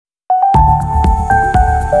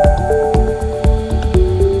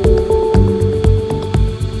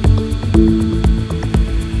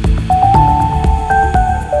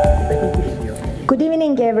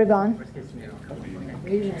everyone.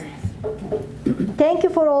 Thank you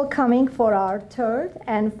for all coming for our third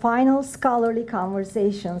and final scholarly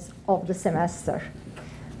conversations of the semester.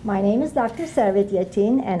 My name is Dr. Servet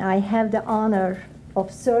Yetin, and I have the honor of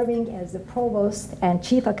serving as the Provost and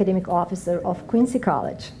Chief Academic Officer of Quincy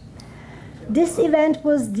College. This event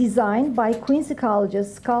was designed by Quincy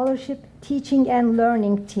College's Scholarship Teaching and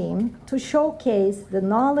Learning team to showcase the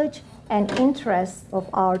knowledge and interests of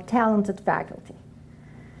our talented faculty.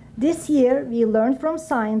 This year, we learned from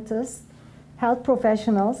scientists, health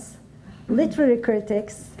professionals, literary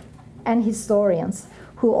critics, and historians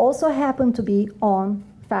who also happen to be on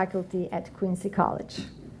faculty at Quincy College.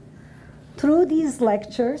 Through these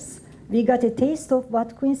lectures, we got a taste of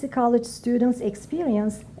what Quincy College students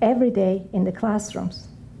experience every day in the classrooms.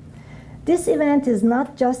 This event is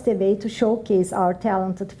not just a way to showcase our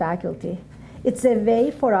talented faculty. It's a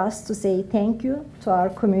way for us to say thank you to our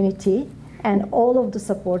community and all of the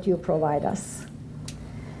support you provide us.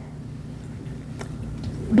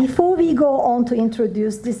 Before we go on to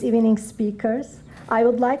introduce this evening's speakers, I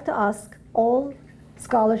would like to ask all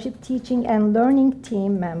Scholarship Teaching and Learning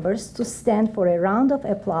team members to stand for a round of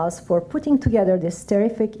applause for putting together this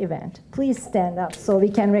terrific event. Please stand up so we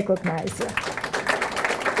can recognize you.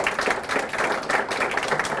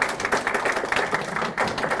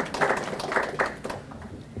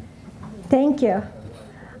 Thank you.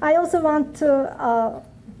 I also want to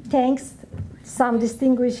thank some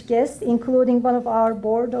distinguished guests, including one of our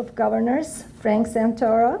Board of Governors, Frank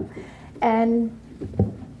Santora, and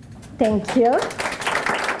thank you.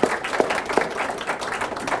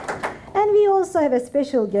 And we also have a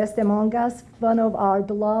special guest among us, one of our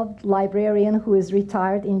beloved librarian who is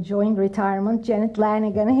retired, enjoying retirement, Janet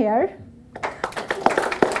Lanigan here.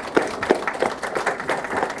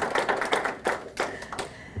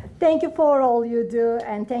 Thank you for all you do,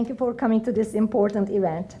 and thank you for coming to this important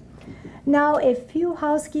event. Now, a few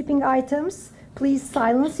housekeeping items. Please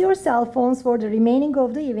silence your cell phones for the remaining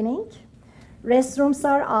of the evening. Restrooms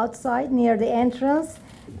are outside near the entrance,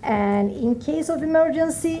 and in case of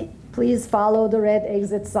emergency, please follow the red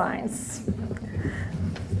exit signs.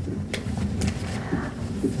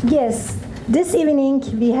 Yes, this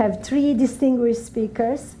evening we have 3 distinguished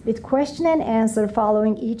speakers with question and answer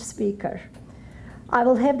following each speaker. I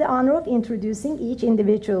will have the honor of introducing each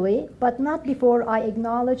individually, but not before I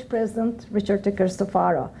acknowledge President Richard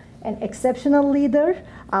DeCristofaro, an exceptional leader,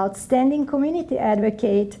 outstanding community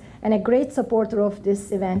advocate, and a great supporter of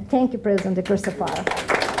this event. Thank you, President DeCristofaro.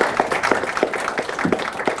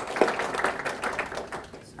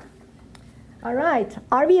 All right,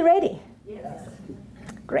 are we ready? Yes.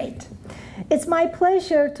 Great. It's my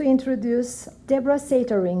pleasure to introduce Deborah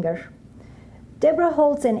Saitta-Ringger. Deborah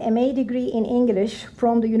holds an MA degree in English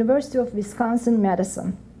from the University of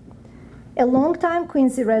Wisconsin-Madison. A longtime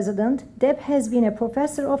Quincy resident, Deb has been a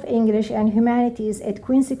professor of English and Humanities at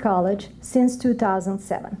Quincy College since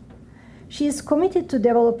 2007. She is committed to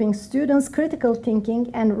developing students' critical thinking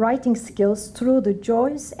and writing skills through the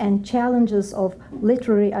joys and challenges of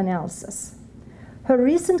literary analysis. Her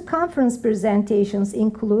recent conference presentations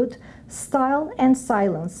include Style and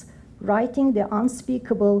Silence, Writing the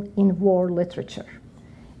Unspeakable in War Literature,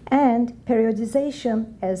 and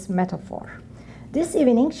Periodization as Metaphor. This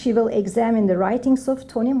evening, she will examine the writings of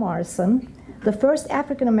Toni Morrison, the first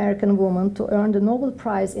African-American woman to earn the Nobel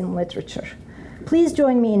Prize in Literature. Please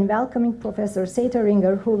join me in welcoming Professor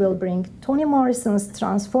Saitta-Ringger, who will bring Toni Morrison's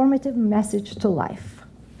transformative message to life.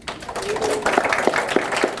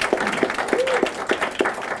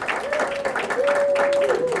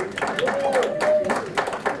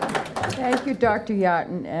 Thank you, Dr.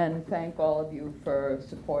 Yatin, and thank all of you for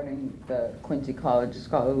supporting the Quincy College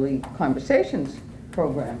Scholarly Conversations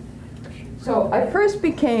program. So I first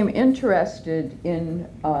became interested in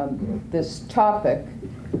this topic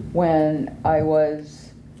when I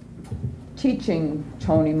was teaching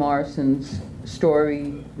Toni Morrison's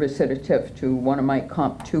story recitative to one of my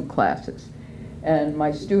Comp 2 classes. And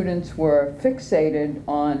my students were fixated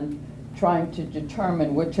on trying to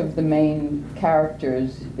determine which of the main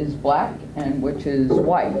characters is black and which is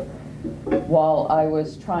white, while I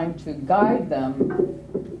was trying to guide them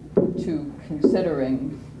to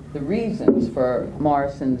considering the reasons for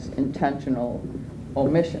Morrison's intentional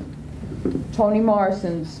omission. Toni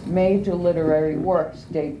Morrison's major literary works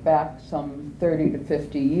date back some 30 to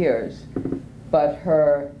 50 years, but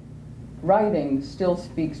her writing still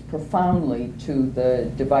speaks profoundly to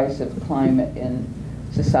the divisive climate in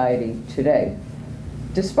society today.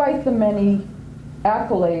 Despite the many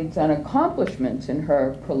accolades and accomplishments in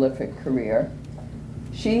her prolific career,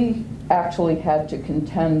 she actually had to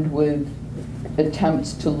contend with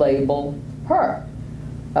attempts to label her.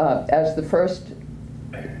 as the first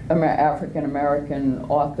African-American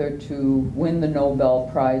author to win the Nobel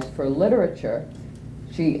Prize for Literature,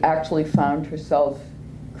 she actually found herself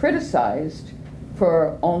criticized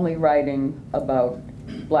for only writing about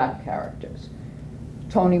black characters.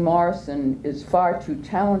 Toni Morrison is far too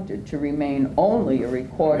talented to remain only a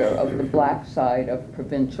recorder of the black side of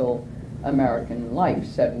provincial American life,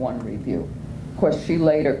 said one review. Of course, she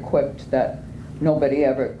later quipped that nobody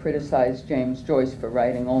ever criticized James Joyce for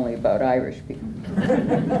writing only about Irish people.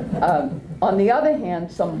 On the other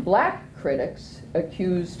hand, some black critics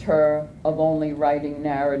accused her of only writing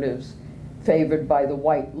narratives favored by the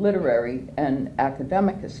white literary and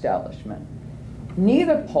academic establishment.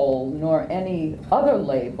 Neither poll nor any other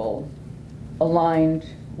label aligned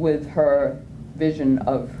with her vision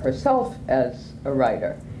of herself as a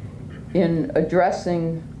writer. In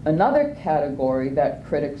addressing another category that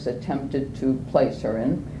critics attempted to place her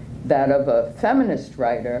in, that of a feminist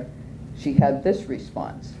writer, she had this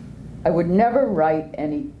response: "I would never write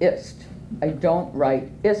any ist. I don't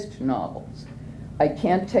write ist novels. I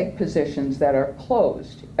can't take positions that are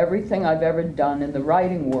closed. Everything I've ever done in the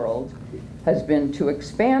writing world has been to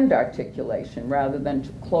expand articulation rather than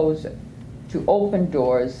to close it, to open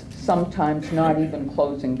doors, sometimes not even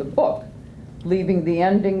closing the book, leaving the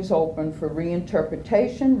endings open for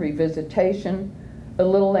reinterpretation, revisitation, a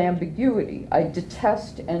little ambiguity. I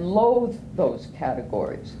detest and loathe those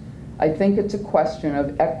categories. I think it's a question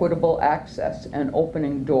of equitable access and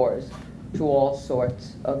opening doors to all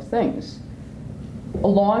sorts of things."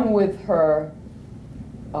 Along with her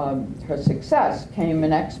success came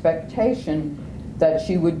an expectation that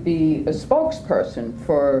she would be a spokesperson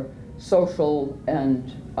for social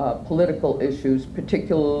and political issues,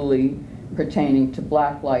 particularly pertaining to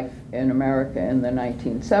black life in America in the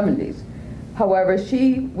 1970s. However,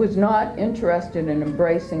 she was not interested in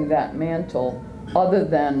embracing that mantle other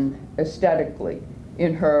than aesthetically.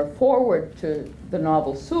 In her foreword to the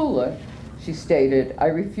novel Sula, she stated, "I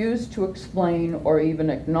refuse to explain or even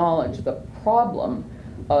acknowledge the problem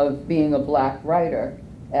of being a black writer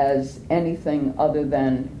as anything other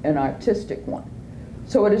than an artistic one."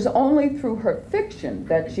 So it is only through her fiction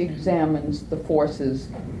that she examines the forces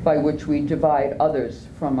by which we divide others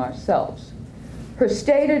from ourselves. Her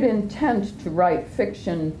stated intent to write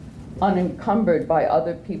fiction unencumbered by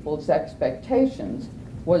other people's expectations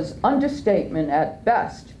was understatement at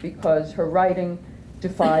best, because her writing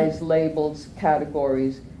defies labels,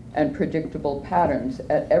 categories, and predictable patterns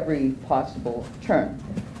at every possible turn.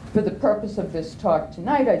 For the purpose of this talk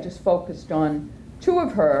tonight, I just focused on two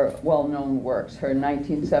of her well-known works, her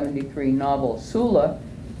 1973 novel Sula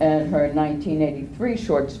and her 1983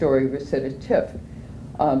 short story Recitative.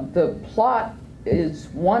 The plot is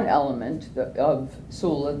one element of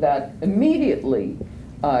Sula that immediately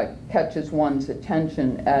catches one's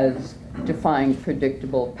attention as defying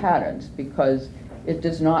predictable patterns, because it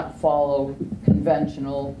does not follow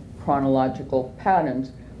conventional chronological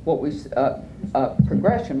patterns,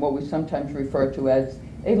 progression, what we sometimes refer to as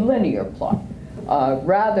a linear plot.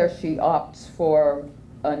 Rather, she opts for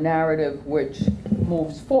a narrative which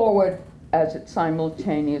moves forward as it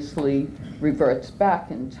simultaneously reverts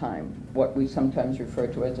back in time, what we sometimes refer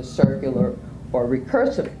to as a circular or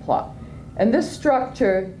recursive plot. And this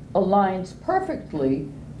structure aligns perfectly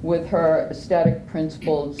with her aesthetic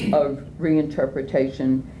principles of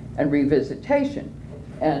reinterpretation and revisitation,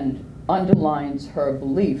 and underlines her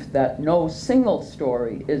belief that no single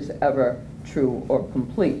story is ever true or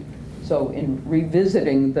complete. So in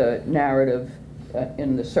revisiting the narrative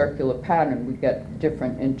in the circular pattern, we get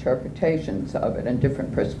different interpretations of it and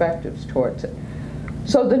different perspectives towards it.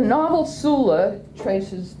 So the novel Sula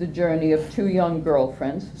traces the journey of two young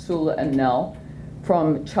girlfriends, Sula and Nell,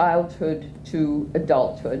 from childhood to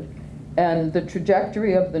adulthood. And the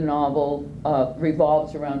trajectory of the novel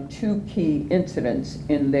revolves around two key incidents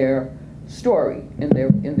in their story,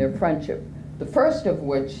 in their friendship. The first of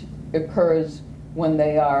which occurs when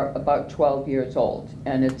they are about 12 years old.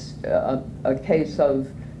 And it's a case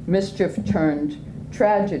of mischief turned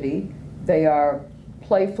tragedy. They are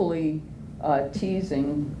playfully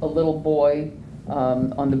teasing a little boy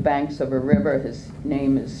on the banks of a river. His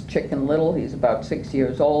name is Chicken Little. He's about 6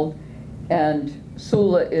 years old. And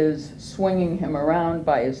Sula is swinging him around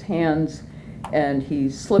by his hands, and he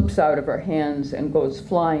slips out of her hands and goes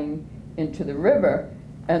flying into the river.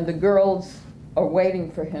 And the girls are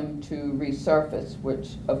waiting for him to resurface,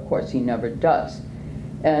 which of course he never does.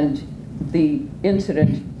 And the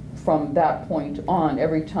incident from that point on,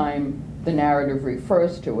 every time the narrative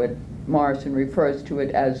refers to it, Morrison refers to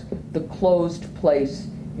it as the closed place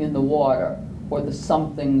in the water, or the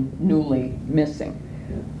something newly missing.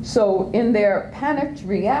 So in their panicked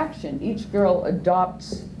reaction, each girl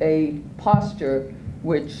adopts a posture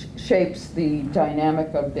which shapes the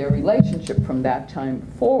dynamic of their relationship from that time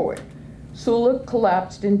forward. Sula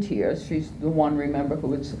collapsed in tears. She's the one, remember, who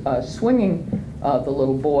was swinging the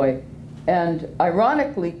little boy. And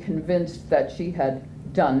ironically convinced that she had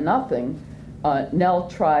done nothing, Nell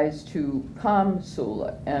tries to calm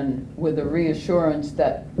Sula, and with a reassurance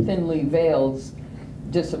that thinly veils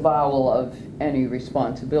disavowal of any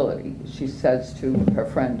responsibility. She says to her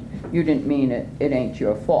friend, "You didn't mean it, it ain't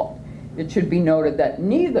your fault." It should be noted that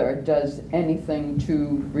neither does anything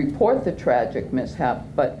to report the tragic mishap,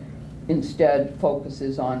 but instead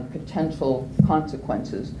focuses on potential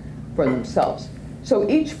consequences for themselves. So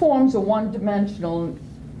each forms a one-dimensional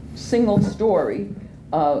single story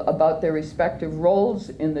about their respective roles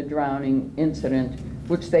in the drowning incident,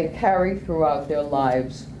 which they carry throughout their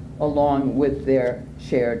lives along with their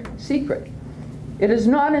shared secret. It is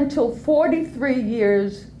not until 43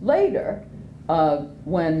 years later,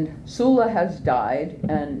 when Sula has died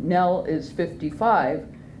and Nell is 55,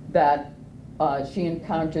 that she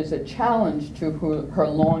encounters a challenge to her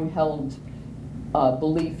long-held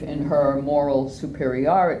belief in her moral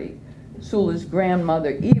superiority. Sula's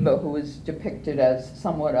grandmother, Eva, who is depicted as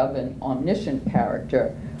somewhat of an omniscient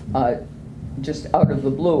character, just out of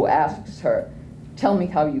the blue asks her, "Tell me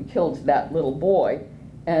how you killed that little boy."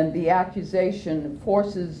 And the accusation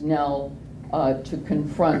forces Nell to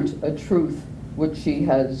confront a truth which she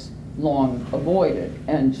has long avoided.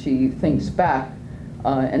 And she thinks back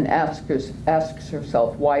and asks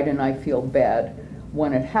herself, why didn't I feel bad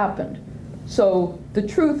when it happened? So the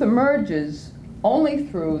truth emerges only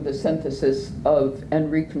through the synthesis of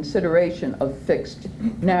and reconsideration of fixed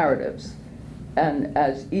narratives. And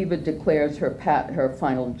as Eva declares her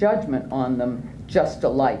final judgment on them, just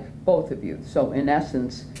alike, both of you. So in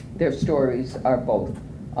essence, their stories are both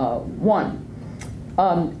one.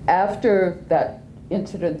 After that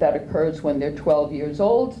incident that occurs when they're 12 years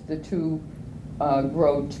old, the two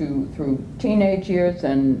grow through teenage years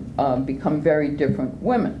and become very different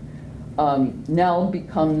women. Nell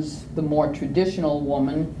becomes the more traditional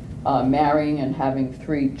woman, marrying and having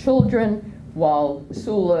 3 children, while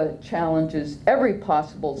Sula challenges every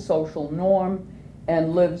possible social norm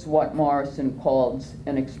and lives what Morrison calls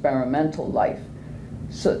an experimental life,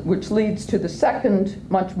 which leads to the second,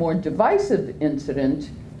 much more divisive incident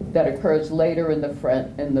that occurs later in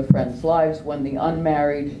the friends' lives, when the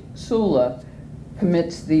unmarried Sula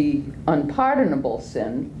commits the unpardonable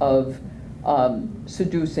sin of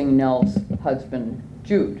seducing Nell's husband,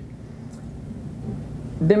 Jude.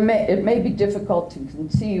 It may be difficult to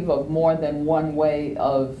conceive of more than one way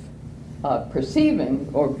of perceiving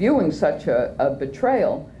or viewing such a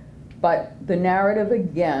betrayal, but the narrative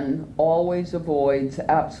again always avoids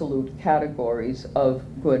absolute categories of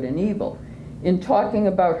good and evil. In talking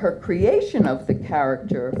about her creation of the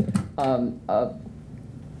character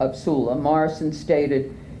of Sula, Morrison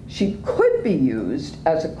stated, "She could be used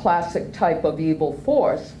as a classic type of evil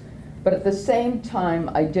force, but at the same time,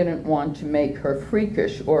 I didn't want to make her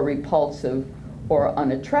freakish or repulsive or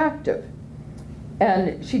unattractive."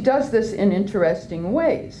 And she does this in interesting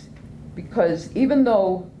ways, because even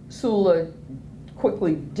though Sula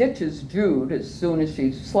quickly ditches Jude as soon as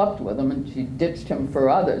she's slept with him, and she ditched him for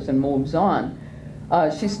others and moves on,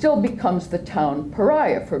 she still becomes the town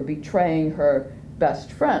pariah for betraying her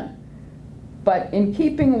best friend. But in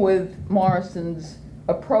keeping with Morrison's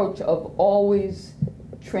approach of always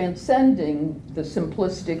transcending the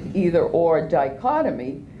simplistic either-or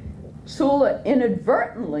dichotomy, Sula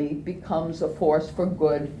inadvertently becomes a force for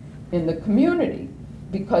good in the community,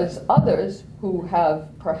 because others who have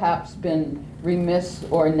perhaps been remiss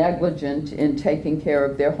or negligent in taking care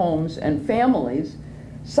of their homes and families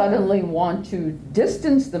suddenly want to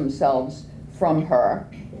distance themselves from her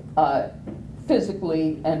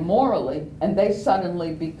physically and morally, and they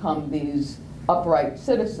suddenly become these upright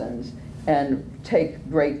citizens and take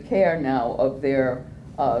great care now of their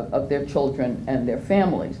children and their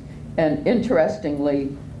families. And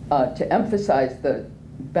interestingly, to emphasize the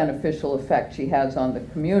beneficial effect she has on the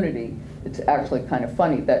community, it's actually kind of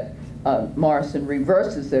funny that Morrison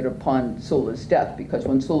reverses it upon Sula's death, because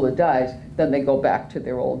when Sula dies, then they go back to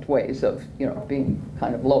their old ways of, being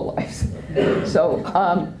kind of lowlifes. So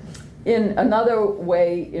in another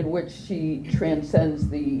way in which she transcends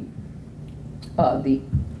the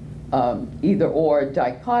either-or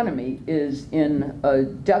dichotomy is in a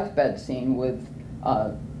deathbed scene with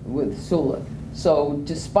Sula. So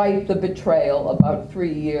despite the betrayal, about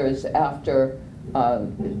 3 years after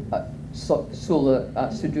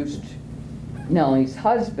Sula seduced Nellie's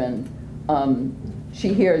husband,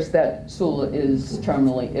 she hears that Sula is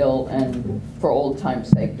terminally ill and for old time's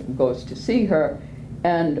sake goes to see her.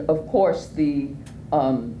 And of course the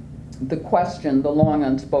question, the long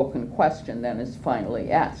unspoken question then is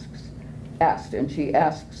finally asked. And she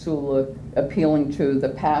asks Sula, appealing to the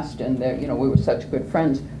past and their, you know, we were such good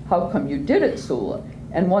friends, how come you did it, Sula?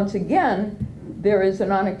 And once again, there is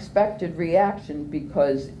an unexpected reaction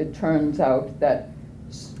because it turns out that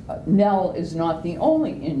Nell is not the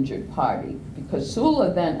only injured party, because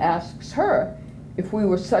Sula then asks her, if we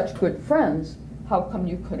were such good friends, how come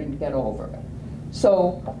you couldn't get over it?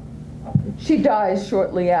 So she dies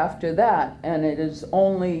shortly after that, and it is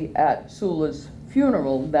only at Sula's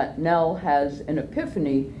funeral that Nell has an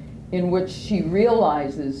epiphany in which she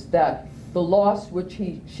realizes that the loss which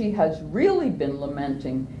she has really been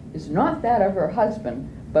lamenting is not that of her husband,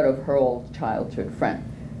 but of her old childhood friend.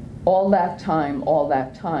 All that time,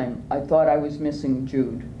 I thought I was missing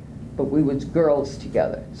Jude, but we was girls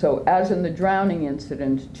together. So as in the drowning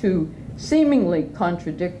incident, two seemingly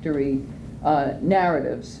contradictory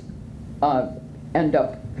narratives end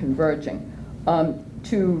up converging.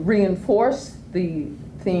 To reinforce the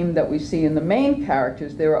theme that we see in the main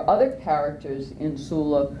characters, there are other characters in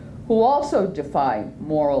Sula who also defy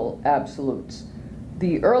moral absolutes.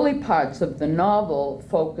 The early parts of the novel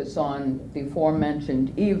focus on the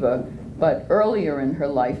aforementioned Eva, but earlier in her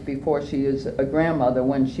life, before she is a grandmother,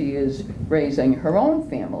 when she is raising her own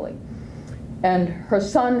family. And her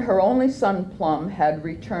son, her only son, Plum, had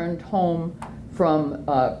returned home from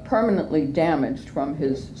permanently damaged from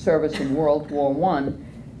his service in World War I,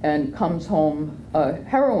 and comes home a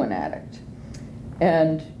heroin addict.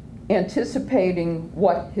 And anticipating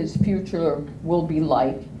what his future will be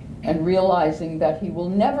like, and realizing that he will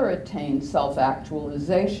never attain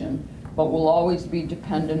self-actualization, but will always be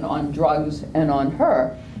dependent on drugs and on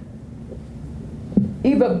her,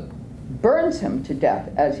 Eva burns him to death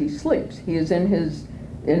as he sleeps. He is in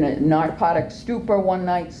a narcotic stupor one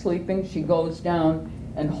night sleeping. She goes down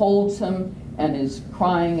and holds him and is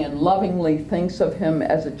crying and lovingly thinks of him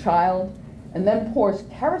as a child, and then pours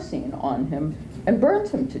kerosene on him and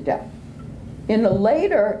burns him to death. In a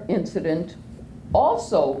later incident,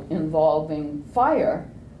 also involving fire,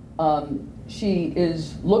 she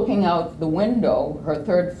is looking out the window, her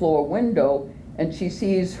third floor window, and she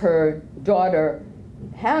sees her daughter,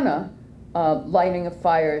 Hannah, lighting a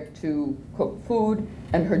fire to cook food,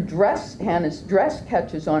 and Hannah's dress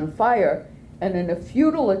catches on fire, and in a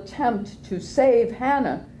futile attempt to save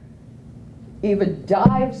Hannah, Eva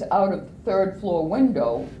dives out of the third floor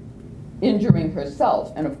window, injuring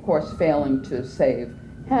herself, and of course failing to save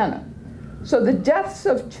Hannah. So the deaths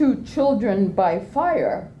of two children by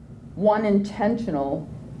fire, one intentional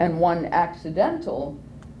and one accidental,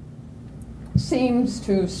 seems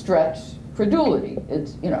to stretch credulity.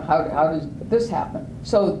 It's, you know, how does this happen?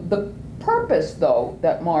 So the purpose, though,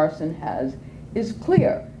 that Morrison has is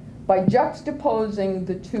clear. By juxtaposing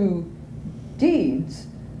the two deeds,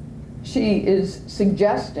 she is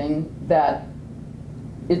suggesting that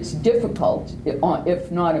it's difficult,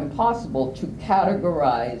 if not impossible, to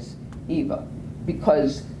categorize Eva,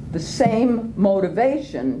 because the same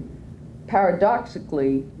motivation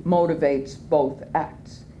paradoxically motivates both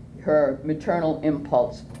acts: her maternal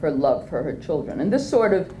impulse, her love for her children. And this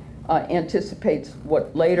sort of anticipates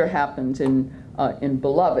what later happens in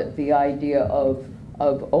Beloved, the idea of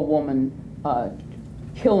a woman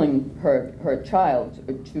killing her child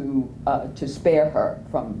to spare her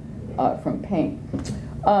from pain.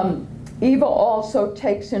 Eva also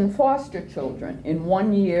takes in foster children. In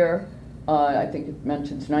 1 year, I think it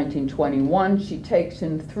mentions 1921, she takes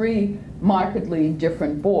in 3 markedly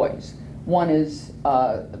different boys. One is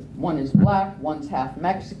black, one's half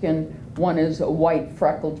Mexican, one is a white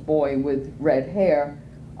freckled boy with red hair.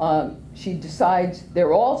 She decides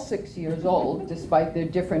they're all 6 years old, despite their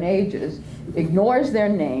different ages, ignores their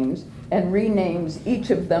names, and renames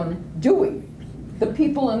each of them Dewey. The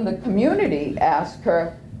people in the community ask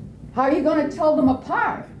her, how are you going to tell them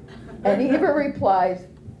apart? And Eva replies,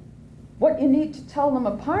 what you need to tell them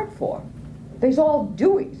apart for? They's all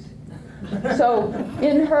Deweys. So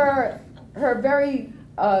in her very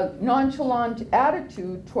nonchalant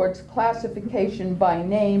attitude towards classification by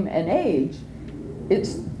name and age,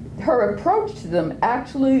 her approach to them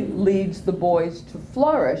actually leads the boys to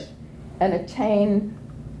flourish and attain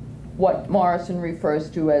what Morrison refers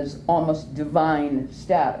to as almost divine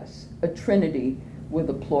status, a trinity with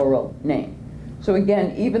a plural name. So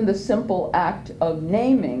again, even the simple act of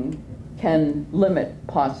naming can limit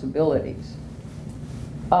possibilities.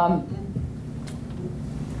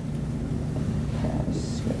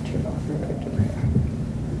 Switch it over to here.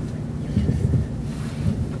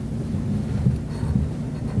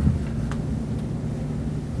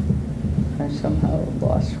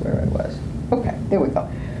 lost where I was. Okay, there we go.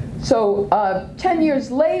 So 10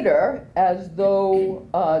 years later, as though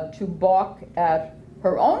to balk at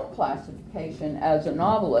her own classification as a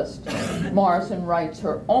novelist, Morrison writes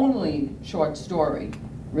her only short story,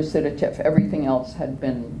 Recitative. Everything else had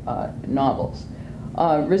been novels.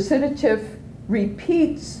 Recitative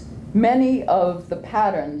repeats many of the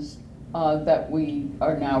patterns that we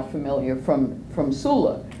are now familiar from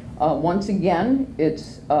Sula. Once again,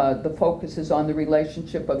 the focus is on the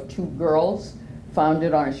relationship of two girls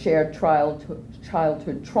founded on a shared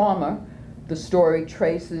childhood trauma. The story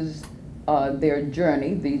traces their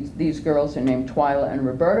journey. These girls are named Twyla and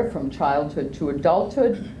Roberta, from childhood to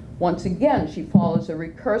adulthood. Once again, she follows a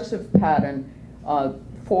recursive pattern.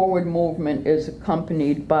 Forward movement is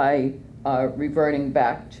accompanied by reverting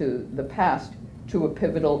back to the past, to a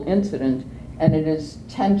pivotal incident, and it is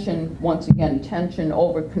tension, once again, tension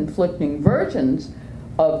over conflicting versions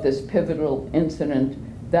of this pivotal incident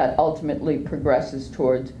that ultimately progresses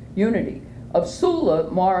towards unity. Of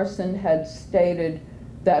Sula, Morrison had stated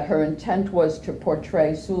that her intent was to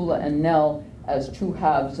portray Sula and Nell as two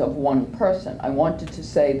halves of one person. I wanted to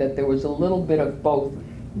say that there was a little bit of both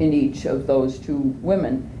in each of those two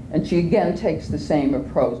women, and she again takes the same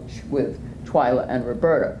approach with Twyla and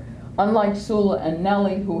Roberta. Unlike Sula and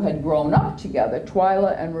Nellie, who had grown up together,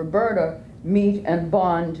 Twyla and Roberta meet and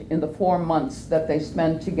bond in the 4 months that they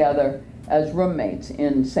spend together as roommates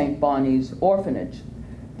in St. Bonnie's orphanage.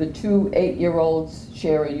 The two 8-year-olds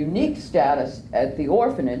share a unique status at the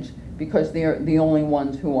orphanage because they're the only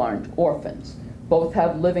ones who aren't orphans. Both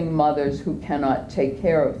have living mothers who cannot take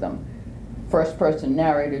care of them. First person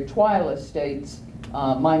narrator Twyla states,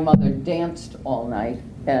 my mother danced all night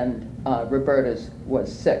and Roberta's was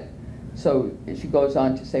sick. So she goes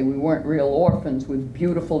on to say, we weren't real orphans with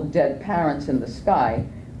beautiful dead parents in the sky,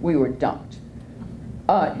 we were dumped.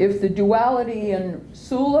 If the duality in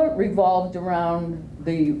Sula revolved around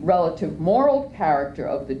the relative moral character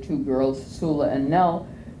of the two girls, Sula and Nell,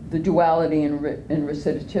 the duality in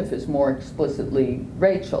Recitative is more explicitly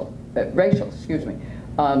racial, because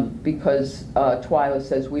Twyla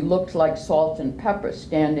says, we looked like salt and pepper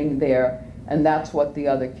standing there, and that's what the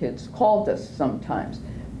other kids called us sometimes.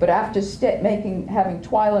 But after having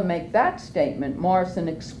Twyla make that statement, Morrison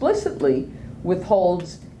explicitly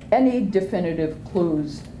withholds any definitive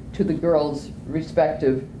clues to the girls'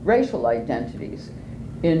 respective racial identities.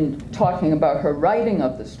 In talking about her writing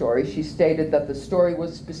of the story, she stated that the story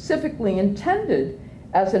was specifically intended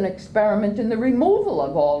as an experiment in the removal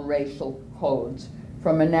of all racial codes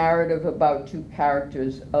from a narrative about two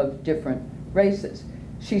characters of different races.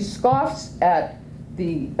 She scoffs at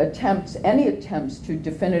any attempts to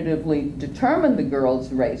definitively determine the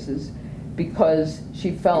girls' races because she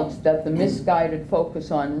felt that the misguided focus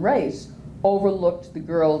on race overlooked the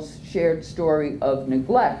girls' shared story of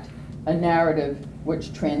neglect, a narrative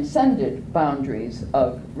which transcended boundaries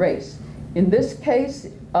of race. In this case,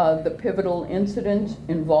 the pivotal incident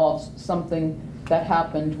involves something that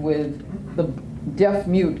happened with the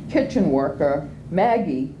deaf-mute kitchen worker,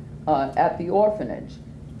 Maggie, at the orphanage.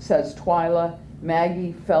 Says Twyla,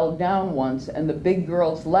 Maggie fell down once and the big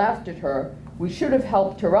girls laughed at her. We should have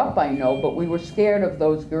helped her up, I know, but we were scared of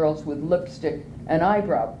those girls with lipstick and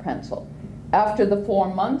eyebrow pencil. After the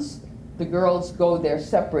 4 months, the girls go their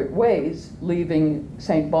separate ways, leaving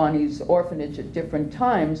St. Bonnie's orphanage at different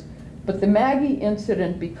times, but the Maggie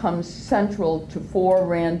incident becomes central to 4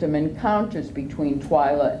 random encounters between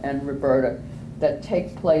Twyla and Roberta that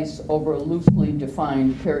take place over a loosely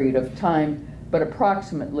defined period of time, but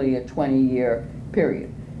approximately a 20-year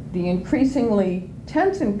period. The increasingly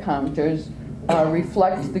tense encounters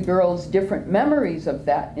reflect the girls' different memories of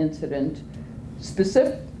that incident,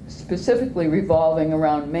 specifically revolving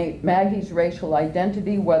around Maggie's racial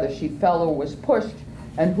identity, whether she fell or was pushed,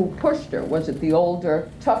 and who pushed her. Was it the older,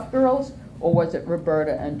 tough girls, or was it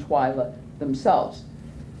Roberta and Twyla themselves?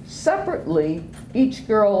 Separately, each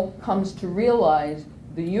girl comes to realize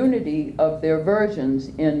the unity of their versions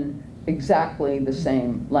in exactly the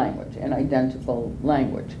same language, an identical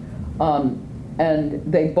language. And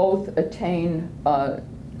they both attain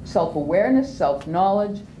self-awareness,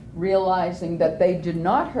 self-knowledge, realizing that they did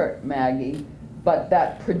not hurt Maggie, but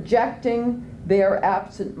that projecting their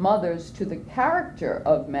absent mothers to the character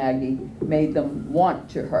of Maggie made them want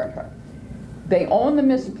to hurt her. They own the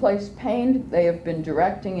misplaced pain they have been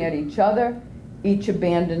directing at each other. Each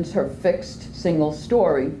abandons her fixed single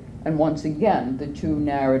story, and once again, the two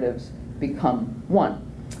narratives become one.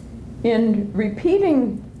 In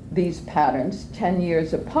repeating these patterns 10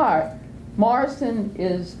 years apart, Morrison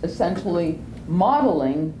is essentially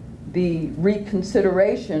modeling the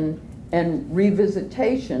reconsideration and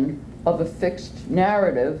revisitation of a fixed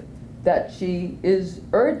narrative that she is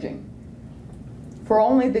urging. For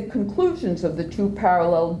only the conclusions of the two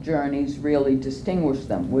parallel journeys really distinguish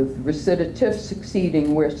them, with recitative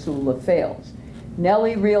succeeding where Sula fails.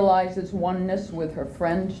 Nellie realizes oneness with her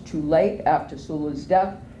friend too late after Sula's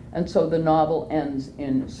death, and so the novel ends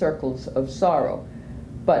in circles of sorrow.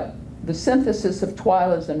 But the synthesis of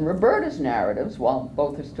Twyla's and Roberta's narratives, while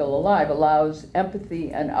both are still alive, allows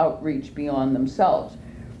empathy and outreach beyond themselves.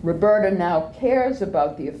 Roberta now cares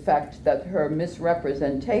about the effect that her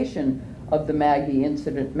misrepresentation of the Maggie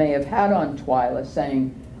incident may have had on Twyla,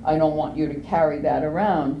 saying, "I don't want you to carry that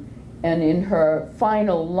around." And in her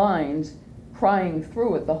final lines, crying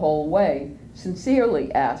through it the whole way,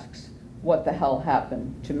 sincerely asks, "What the hell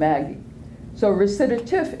happened to Maggie?" So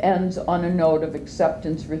recitative ends on a note of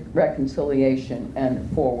acceptance, reconciliation, and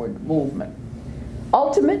forward movement.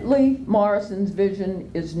 Ultimately, Morrison's vision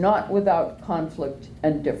is not without conflict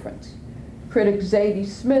and difference. Critic Zadie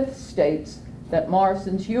Smith states that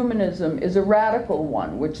Morrison's humanism is a radical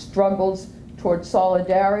one which struggles toward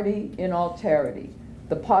solidarity in alterity,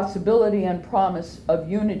 the possibility and promise of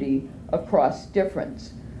unity across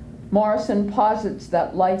difference. Morrison posits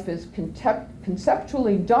that life is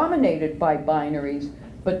conceptually dominated by binaries,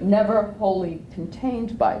 but never wholly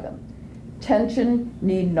contained by them. Tension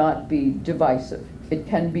need not be divisive. It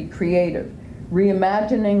can be creative.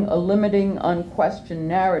 Reimagining a limiting, unquestioned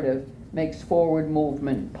narrative makes forward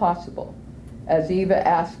movement possible. As Eva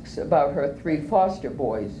asks about her 3 foster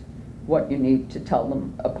boys, what you need to tell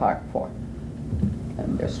them apart for.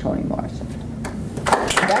 And there's Toni Morrison.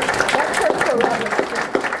 That's her prerogative.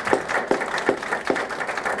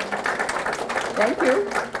 Thank you.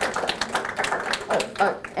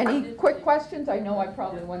 Any quick questions? I know I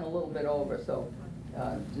probably went a little bit over, so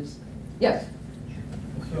just, yes.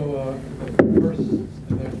 So first,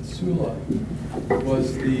 Sula,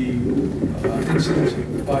 was the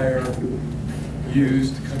incident of fire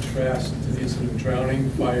used to contrast to the incident of drowning,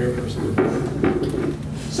 fire versus water?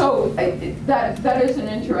 So that is an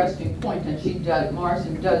interesting point, and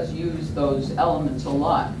Morrison does use those elements a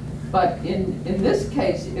lot. But in this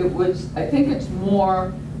case, it was, I think it's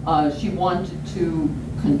more, she wanted to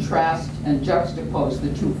contrast and juxtapose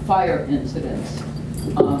the 2 fire incidents.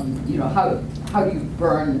 You know, how do you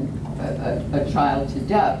burn a child to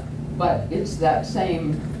death? But it's that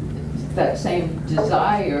same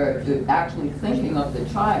desire to actually thinking of the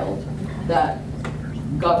child that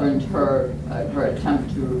governed her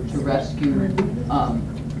attempt to rescue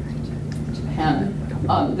Hannah.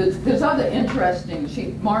 There's other interesting,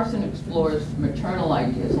 Morrison explores maternal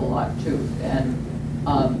ideas a lot too, and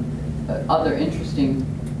other interesting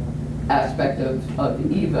aspect of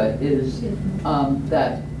Eva is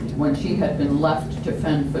that when she had been left to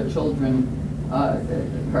fend for children,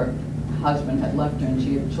 her husband had left her and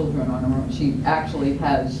she had children on her own. She actually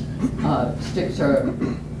sticks her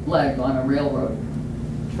leg on a railroad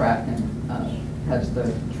track and has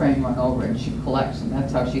the train run over, and she collects, and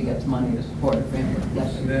that's how she gets money to support her family.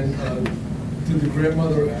 Yes. And then did the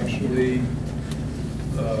grandmother actually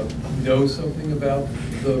know something about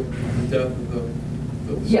the death of the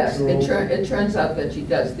Yes, it turns out that she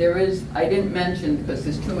does. There is, I didn't mention because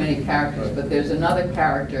there's too many characters, but there's another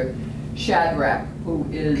character, Shadrach, who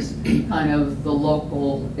is kind of the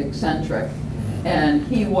local eccentric, and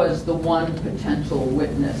he was the one potential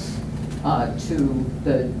witness to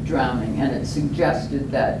the drowning, and it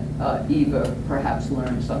suggested that Eva perhaps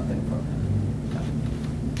learned something from him.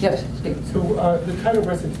 Yes, Steve. So the title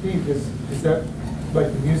recitative, is that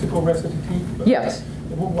like the musical recitative? Yes.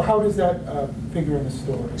 How does that figure in the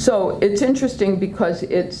story? So it's interesting because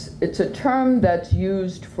it's a term that's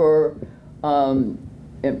used for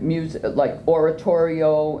music, like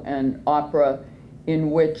oratorio and opera,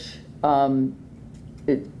 in which the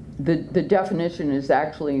definition is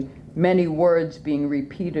actually many words being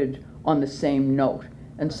repeated on the same note.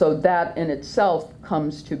 And so that in itself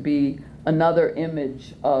comes to be another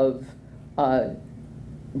image of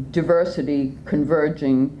diversity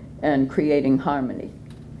converging and creating harmony.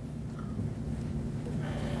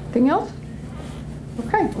 Anything else?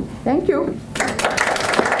 Okay, thank you.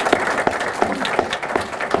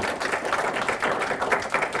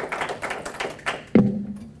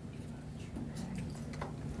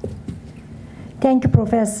 Thank you,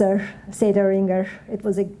 Professor Saitta-Ringger. It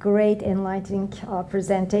was a great, enlightening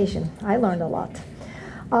presentation. I learned a lot.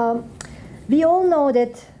 We all know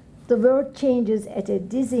that the world changes at a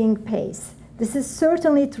dizzying pace. This is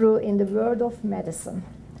certainly true in the world of medicine.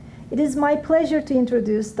 It is my pleasure to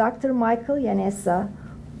introduce Dr. Michael Iannessa,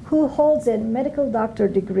 who holds a medical doctor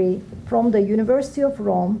degree from the University of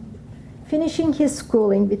Rome, finishing his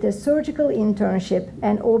schooling with a surgical internship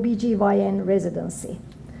and OBGYN residency.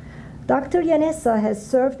 Dr. Iannessa has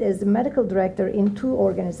served as the medical director in 2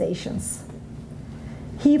 organizations.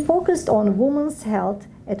 He focused on women's health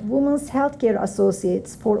at Women's Healthcare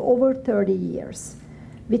Associates for over 30 years,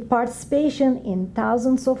 with participation in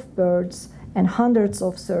thousands of births and hundreds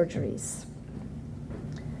of surgeries.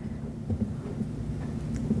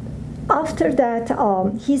 After that,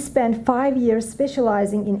 he spent 5 years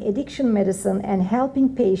specializing in addiction medicine and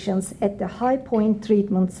helping patients at the High Point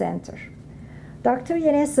Treatment Center. Dr.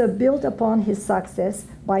 Iannessa built upon his success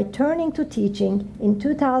by turning to teaching in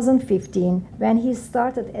 2015 when he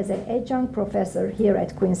started as an adjunct professor here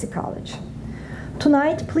at Quincy College.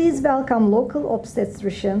 Tonight, please welcome local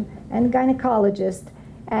obstetrician and gynecologist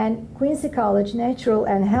and Quincy College Natural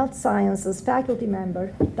and Health Sciences faculty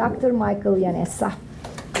member, Dr. Michael Iannessa.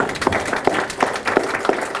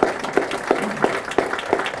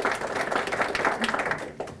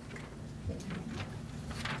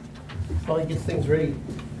 While he gets things ready,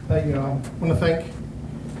 I want to thank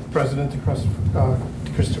President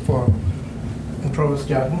Christopher and Provost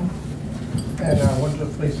Yatton, and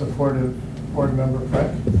wonderfully supportive board member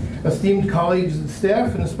Frank, esteemed colleagues and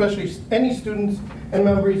staff, and especially any students and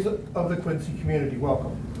members of the Quincy community.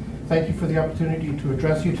 Welcome. Thank you for the opportunity to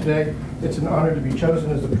address you today. It's an honor to be chosen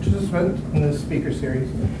as a participant in this speaker series,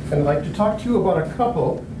 and I'd like to talk to you about a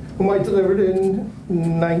couple whom I delivered in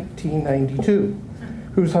 1992.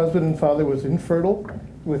 Whose husband and father was infertile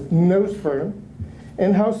with no sperm,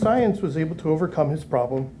 and how science was able to overcome his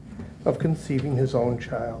problem of conceiving his own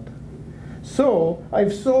child. So, I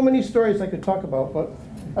have so many stories I could talk about, but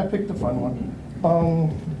I picked a fun one.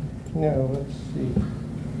 Now, let's see.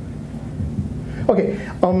 Okay,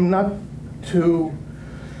 not to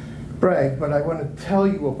brag, but I want to tell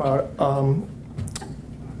you about,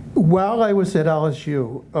 while I was at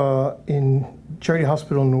LSU in Charity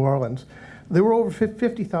Hospital in New Orleans, there were over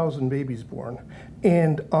 50,000 babies born.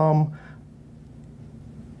 And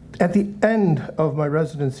at the end of my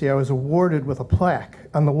residency, I was awarded with a plaque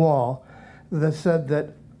on the wall that said that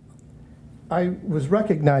I was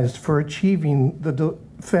recognized for achieving the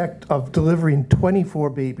fact of delivering 24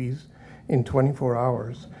 babies in 24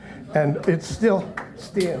 hours. And it still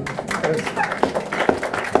stands.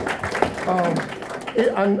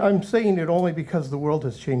 I'm saying it only because the world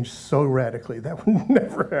has changed so radically. That would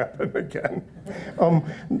never happen again.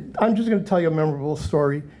 I'm just going to tell you a memorable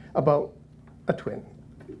story about a twin.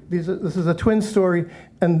 This is a twin story,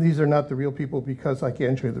 and these are not the real people because I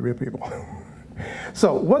can't show you the real people.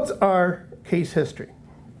 So what's our case history?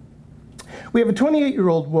 We have a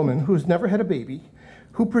 28-year-old woman who's never had a baby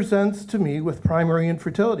who presents to me with primary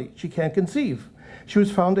infertility. She can't conceive. She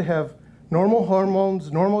was found to have normal hormones,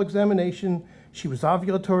 normal examination. She was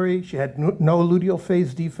ovulatory, she had no luteal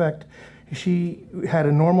phase defect, she had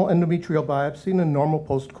a normal endometrial biopsy and a normal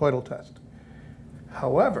postcoital test.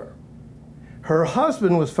 However, her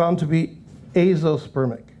husband was found to be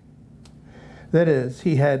azospermic. That is,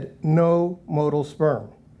 he had no motile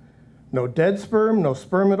sperm. No dead sperm, no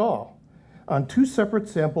sperm at all, on 2 separate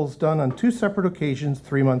samples done on 2 separate occasions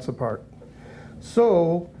 3 months apart.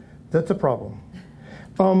 So, that's a problem.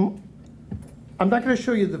 I'm not going to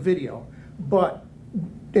show you the video, but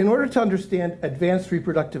in order to understand advanced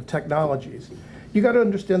reproductive technologies, you got to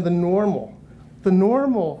understand the normal. The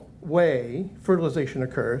normal way fertilization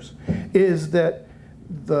occurs is that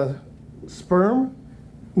the sperm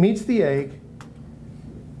meets the egg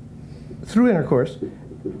through intercourse,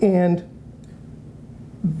 and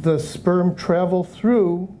the sperm travel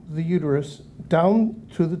through the uterus down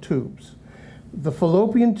to the tubes. The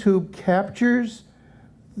fallopian tube captures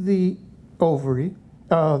the ovary,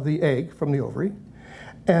 the egg from the ovary,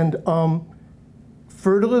 and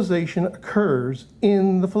fertilization occurs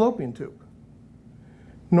in the fallopian tube,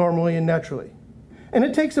 normally and naturally. And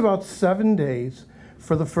it takes about 7 days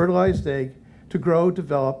for the fertilized egg to grow,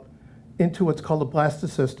 develop into what's called a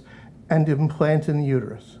blastocyst and implant in the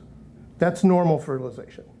uterus. That's normal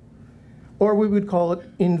fertilization. Or we would call it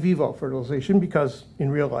in vivo fertilization because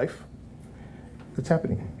in real life, it's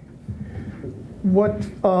happening. What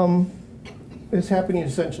is happening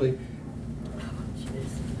essentially,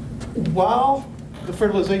 while the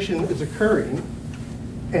fertilization is occurring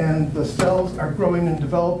and the cells are growing and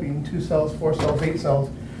developing, 2 cells, 4 cells, 8 cells,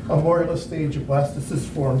 a morula stage of blastocyst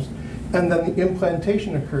forms, and then the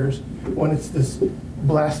implantation occurs when it's this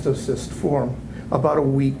blastocyst form about a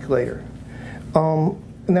week later. And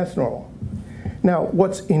that's normal. Now,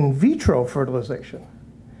 what's in vitro fertilization?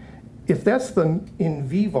 If that's the in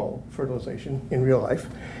vivo fertilization in real life,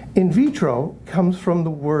 in vitro comes from the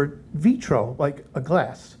word vitro, like a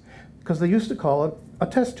glass, because they used to call it a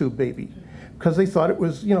test tube baby. because they thought it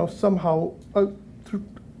was, somehow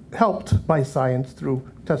helped by science through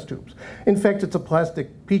test tubes. In fact, it's a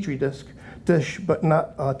plastic petri dish, but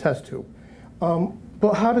not a test tube.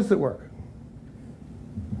 But how does it work?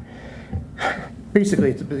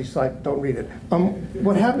 Basically, it's a busy slide. Don't read it.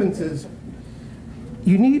 What happens is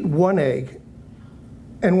you need one egg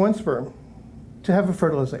and one sperm to have a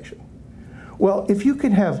fertilization. Well, if you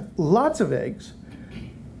can have lots of eggs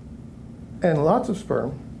and lots of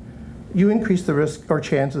sperm, you increase the risk or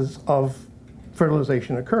chances of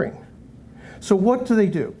fertilization occurring. So what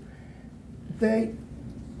do? They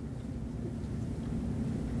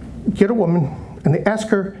get a woman and they ask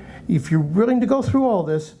her, if you're willing to go through all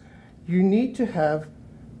this, you need to have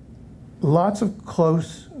lots of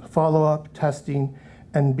close follow-up testing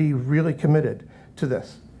and be really committed to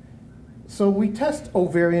this. So we test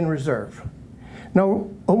ovarian reserve. Now,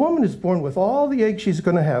 a woman is born with all the eggs she's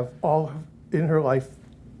going to have all in her life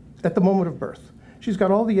at the moment of birth. She's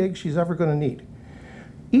got all the eggs she's ever going to need.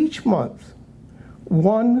 Each month,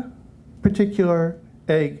 one particular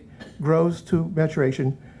egg grows to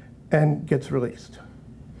maturation and gets released.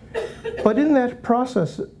 But in that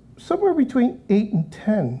process, somewhere between 8 and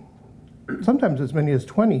 10, sometimes as many as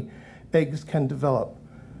 20 eggs can develop.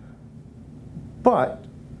 But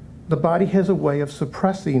the body has a way of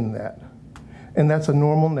suppressing that, and that's a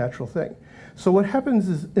normal, natural thing. So what happens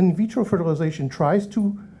is in vitro fertilization tries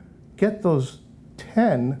to get those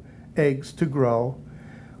 10 eggs to grow,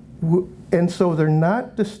 and so they're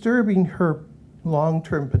not disturbing her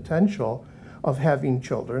long-term potential of having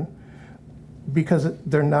children because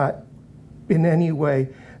they're not in any way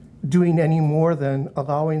doing any more than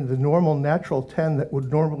allowing the normal natural 10 that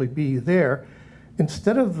would normally be there.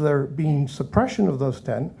 Instead of there being suppression of those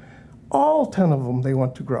 10, all 10 of them they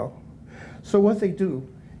want to grow. So what they do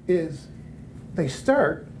is they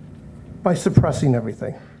start by suppressing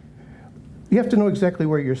everything. You have to know exactly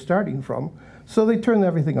where you're starting from, so they turn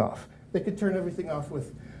everything off. They could turn everything off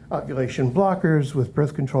with ovulation blockers, with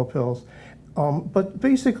birth control pills, but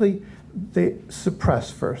basically they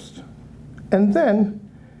suppress first. And then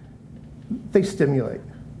they stimulate.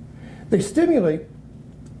 They stimulate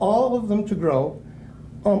all of them to grow,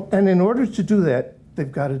 and in order to do that,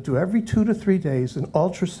 they've got to do every 2 to 3 days an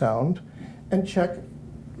ultrasound and check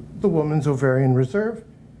the woman's ovarian reserve.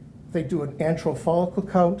 They do an antral follicle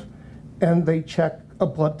count, and they check a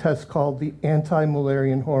blood test called the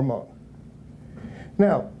anti-Mullerian hormone.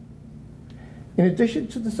 Now, in addition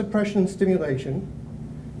to the suppression and stimulation,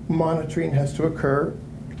 monitoring has to occur,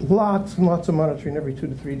 lots and lots of monitoring every 2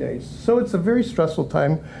 to 3 days. So it's a very stressful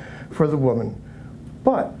time for the woman.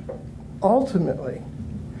 But ultimately,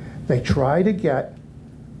 they try to get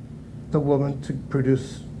the woman to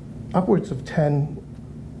produce upwards of 10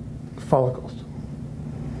 follicles.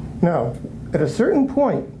 Now, at a certain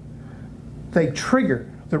point, they trigger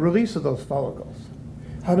the release of those follicles.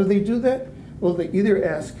 How do they do that? Well, they either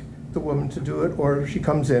ask the woman to do it, or she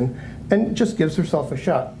comes in and just gives herself a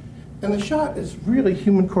shot. And the shot is really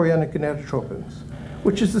human chorionic gonadotropins,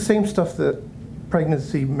 which is the same stuff that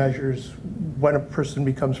pregnancy measures. When a person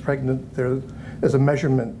becomes pregnant, there is a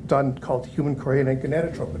measurement done called human chorionic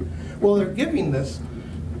gonadotropin. Well, they're giving this,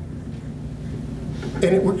 and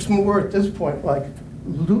it works more at this point like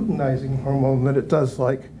luteinizing hormone than it does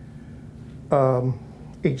like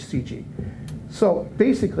HCG. So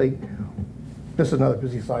basically, this is another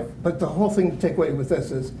busy slide, but the whole thing to take away with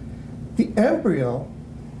this is the embryo,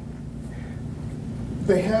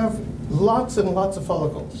 they have lots and lots of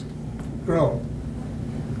follicles grow.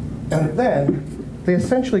 And then they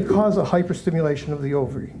essentially cause a hyperstimulation of the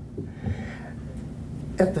ovary.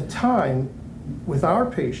 At the time, with our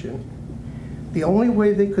patient, the only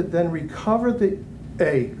way they could then recover the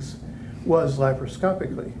eggs was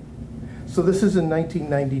laparoscopically. So this is in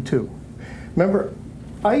 1992. Remember,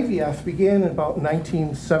 IVF began in about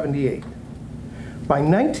 1978. By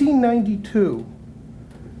 1992,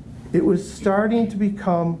 it was starting to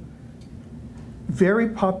become very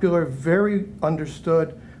popular, very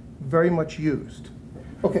understood, very much used.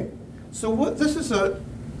 Okay, so this is an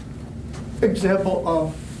example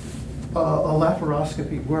of a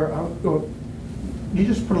laparoscopy where you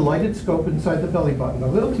just put a lighted scope inside the belly button, a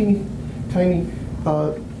little teeny tiny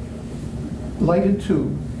lighted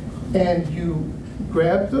tube, and you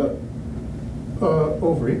grab the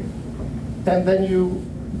ovary, and then you,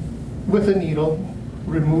 with a needle,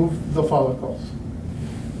 remove the follicles.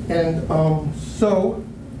 And so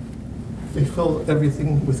they filled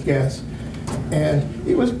everything with gas. And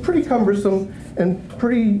it was pretty cumbersome and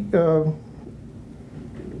pretty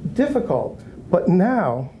difficult. But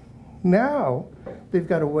now they've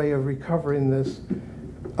got a way of recovering this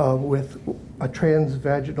with a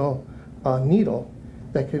transvaginal needle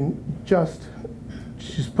that can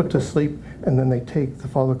she's put to sleep, and then they take the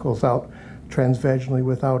follicles out transvaginally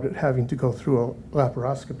without it having to go through a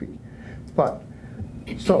laparoscopy. But,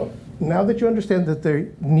 so, now that you understand that they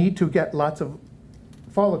need to get lots of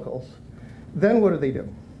follicles, then what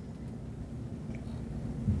do?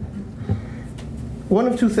 One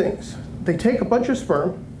of two things. They take a bunch of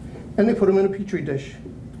sperm and they put them in a petri dish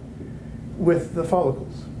with the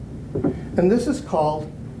follicles. And this is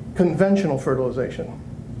called conventional fertilization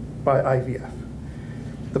by IVF.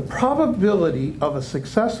 The probability of a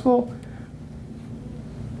successful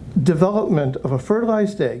development of a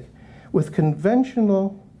fertilized egg with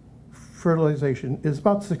conventional fertilization is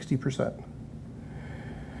about 60%.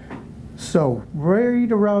 So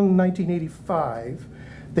right around 1985,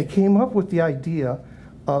 they came up with the idea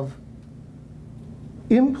of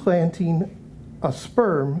implanting a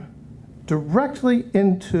sperm directly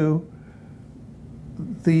into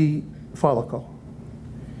the follicle.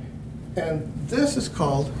 And this is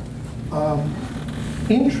called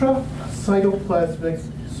intracytoplasmic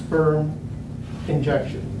sperm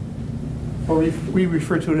injection, or we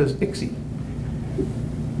refer to it as ICSI.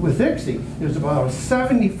 With ICSI, there's about a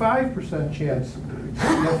 75% chance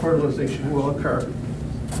that fertilization will occur,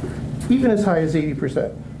 even as high as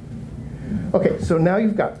 80%. Okay, so now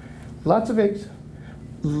you've got lots of eggs,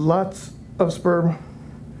 lots of sperm,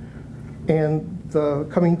 and the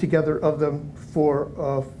coming together of them for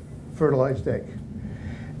a fertilized egg.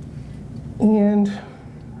 And I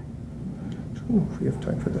don't know if we have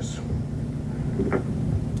time for this.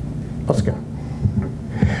 I'll skip.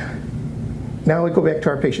 Now we go back to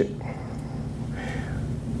our patient.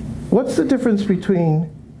 What's the difference between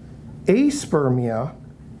aspermia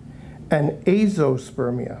and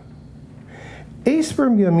azoospermia?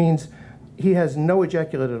 Aspermia means he has no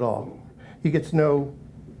ejaculate at all. He gets no,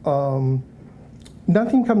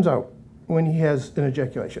 nothing comes out when he has an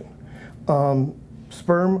ejaculation.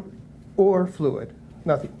 Sperm or fluid,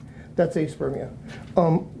 nothing. That's aspermia.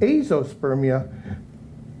 Azoospermia,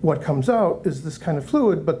 what comes out is this kind of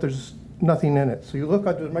fluid, but there's nothing in it. So you look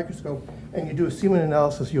under the microscope and you do a semen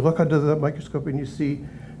analysis. You look under the microscope and you see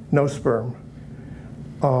no sperm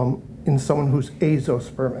in someone who's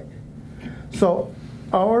azoospermic. So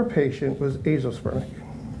our patient was azoospermic.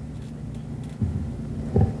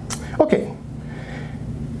 Okay,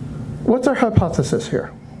 what's our hypothesis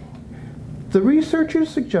here? The researchers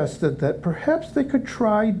suggested that perhaps they could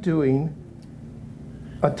try doing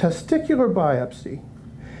a testicular biopsy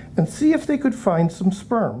and see if they could find some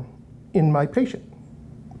sperm in my patient,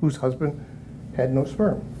 whose husband had no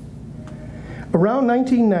sperm. Around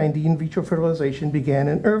 1990, in vitro fertilization began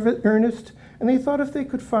in earnest, and they thought if they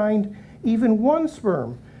could find even one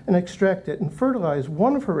sperm and extract it and fertilize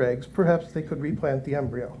one of her eggs, perhaps they could replant the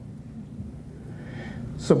embryo.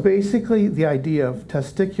 So basically, the idea of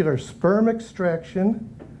testicular sperm extraction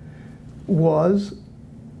was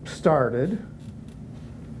started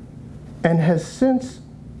and has since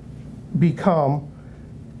become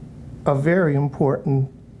a very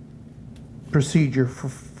important procedure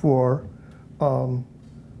for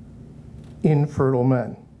infertile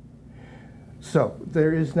men. So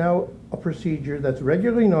there is now a procedure that's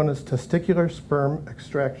regularly known as testicular sperm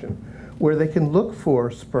extraction, where they can look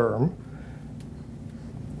for sperm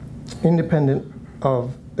independent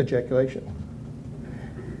of ejaculation.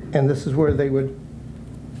 And this is where they would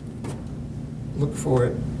look for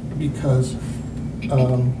it because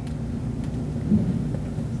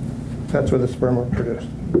that's where the sperm are produced.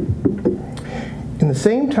 In the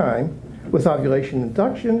same time, with ovulation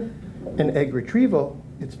induction and egg retrieval,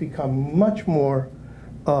 it's become much more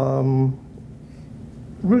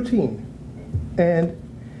routine. And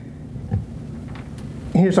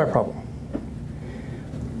here's our problem.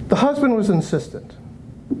 The husband was insistent,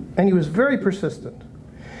 and he was very persistent.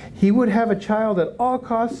 He would have a child at all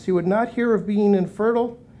costs. He would not hear of being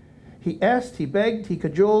infertile. He asked, he begged, he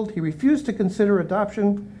cajoled. He refused to consider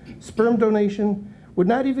adoption, sperm donation, would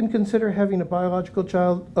not even consider having a biological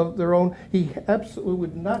child of their own. He absolutely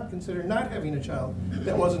would not consider not having a child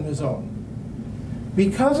that wasn't his own.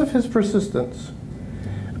 Because of his persistence,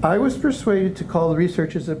 I was persuaded to call the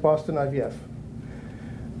researchers at Boston IVF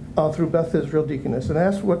through Beth Israel Deaconess and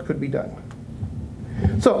asked what could be done.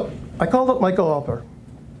 So I called up Michael Alper.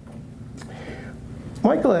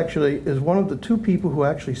 Michael actually is one of the two people who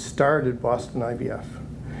actually started Boston IVF.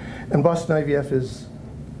 And Boston IVF is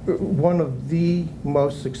one of the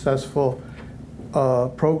most successful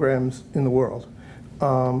programs in the world.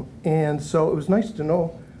 And so it was nice to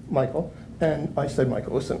know Michael. And I said,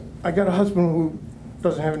 Michael, listen, I got a husband who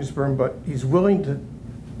doesn't have any sperm, but he's willing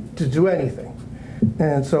to do anything.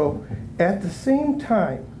 And so at the same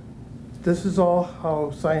time, this is all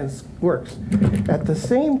how science works. At the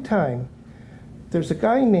same time, there's a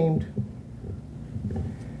guy named,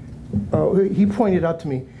 he pointed out to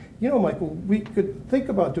me, you know, Michael, we could think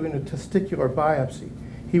about doing a testicular biopsy.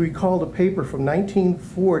 He recalled a paper from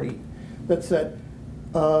 1940 that said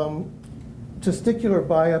testicular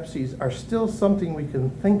biopsies are still something we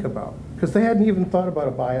can think about, because they hadn't even thought about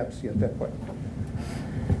a biopsy at that point.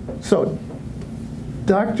 So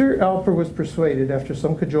Dr. Alper was persuaded, after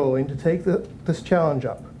some cajoling, to take this challenge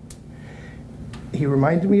up. He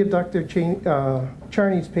reminded me of Dr.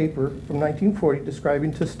 Charney's paper from 1940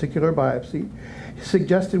 describing testicular biopsy. He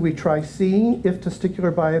suggested we try seeing if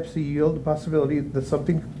testicular biopsy yield the possibility that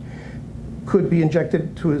something could be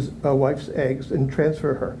injected to his wife's eggs and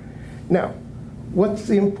transfer her. Now, what's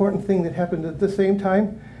the important thing that happened at the same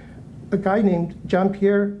time? A guy named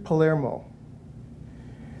Jean-Pierre Palermo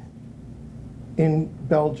in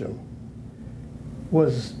Belgium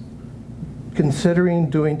was considering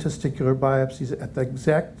doing testicular biopsies at the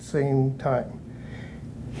exact same time.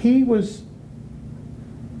 He was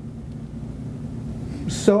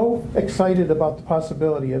so excited about the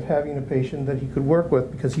possibility of having a patient that he could work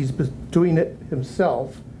with, because he's been doing it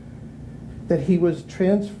himself, that he was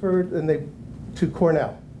transferred to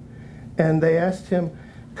Cornell. And they asked him,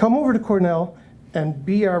 come over to Cornell and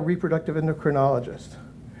be our reproductive endocrinologist.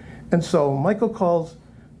 And so Michael calls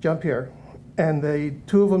Jean-Pierre, and the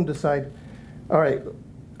two of them decide, all right,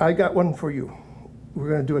 I got one for you. We're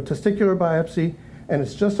going to do a testicular biopsy, and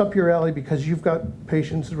it's just up your alley because you've got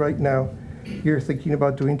patients right now you're thinking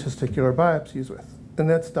about doing testicular biopsies with. And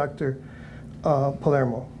that's Dr.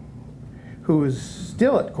 Palermo, who is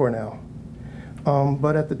still at Cornell.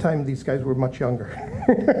 But at the time, these guys were much younger.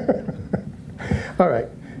 All right.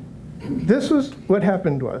 This was what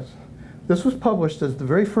happened was, this was published as the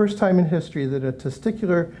very first time in history that a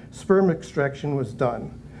testicular sperm extraction was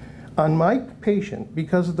done on my patient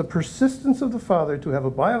because of the persistence of the father to have a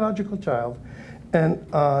biological child, and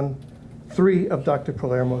on 3 of Dr.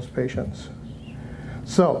 Palermo's patients.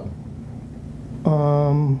 So,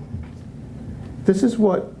 this is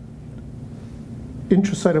what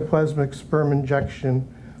intracytoplasmic sperm injection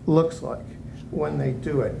looks like when they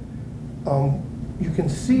do it. You can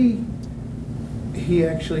see he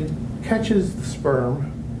actually catches the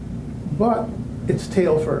sperm, but it's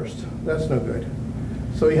tail first. That's no good.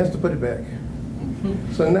 So he has to put it back.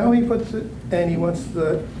 So now he puts it, and he wants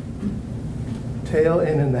the tail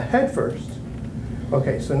in the head first.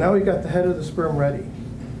 Okay, so now we've got the head of the sperm ready.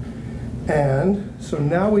 And so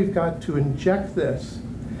now we've got to inject this.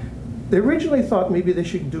 They originally thought maybe they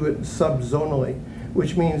should do it subzonally,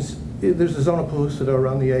 which means there's a zona pellucida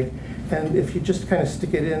around the egg, and if you just kind of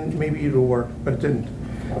stick it in, maybe it'll work, but it didn't.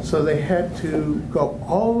 So they had to go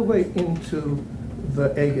all the way into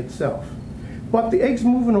the egg itself. But the egg's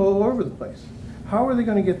moving all over the place. How are they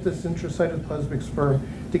going to get this intracytoplasmic sperm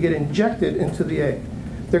to get injected into the egg?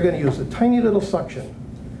 They're going to use a tiny little suction,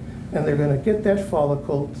 and they're going to get that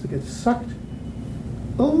follicle to get sucked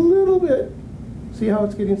a little bit. See how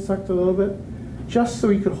it's getting sucked a little bit? Just so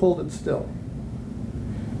he could hold it still.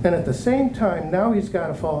 And at the same time, now he's got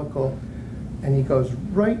a follicle, and he goes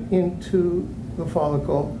right into the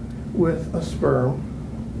follicle with a sperm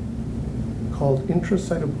called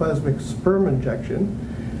intracytoplasmic sperm injection.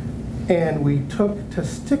 And we took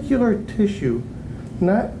testicular tissue,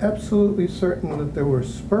 not absolutely certain that there were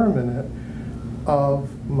sperm in it,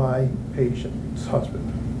 of my patient's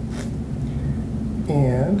husband.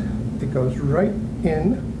 And it goes right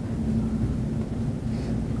in.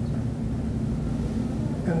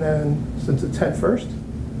 And then, since it's head first,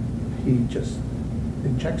 he just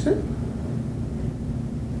injects it.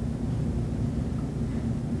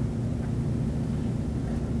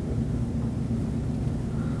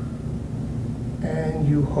 And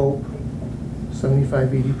you hope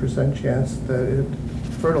 75–80% chance that it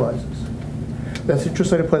fertilizes. That's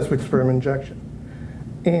intracytoplasmic sperm injection.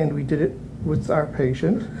 And we did it with our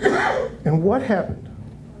patient. And what happened?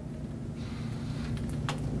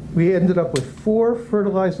 We ended up with 4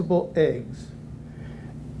 fertilizable eggs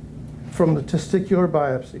from the testicular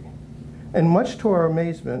biopsy. And much to our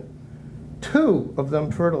amazement, 2 of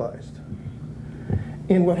them fertilized.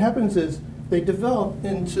 And what happens is they develop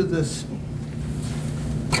into this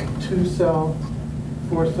 2-cell,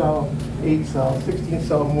 4-cell, 8-cell,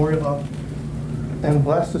 16-cell morula and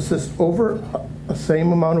blastocyst over a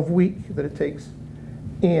same amount of week that it takes.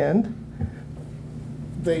 And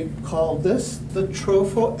they call this the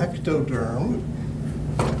trophoectoderm.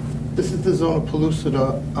 This is the zona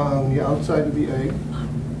pellucida on the outside of the egg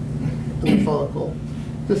and the follicle.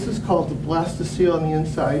 This is called the blastocele on the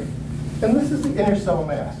inside. And this is the inner cell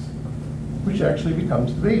mass, which actually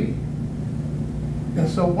becomes the baby. And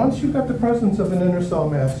so once you've got the presence of an inner cell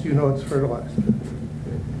mass, you know it's fertilized.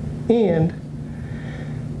 And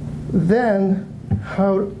then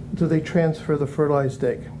how do they transfer the fertilized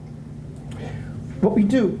egg? What we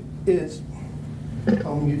do is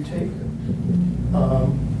you take a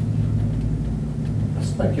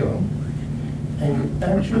speculum and you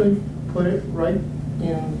actually put it right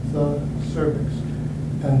in the cervix,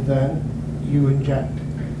 and then you inject.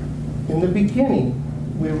 In the beginning,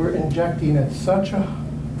 we were injecting at such a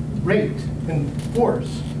rate and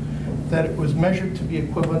force that it was measured to be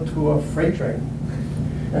equivalent to a freight train.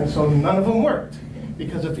 And so none of them worked,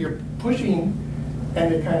 because if you're pushing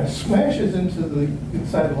and it kind of smashes into the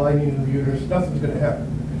inside lining of the uterus, nothing's going to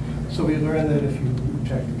happen. So we learned that if you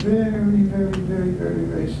inject very, very, very, very,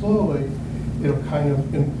 very slowly, it'll kind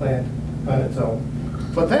of implant on its own.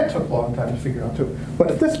 But that took a long time to figure out too.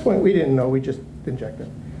 But at this point, we didn't know, we just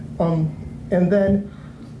injected. And then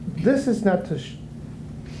this is not to,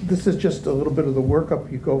 this is just a little bit of the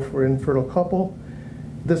workup you go for an infertile couple.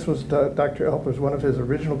 This was Dr. Elper's, one of his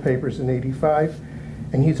original papers in '85.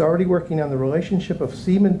 And he's already working on the relationship of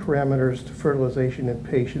semen parameters to fertilization in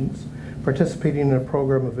patients participating in a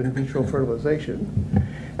program of in vitro fertilization.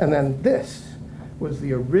 And then this was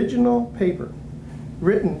the original paper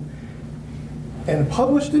written and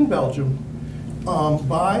published in Belgium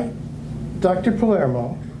by Dr.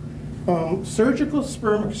 Palermo, surgical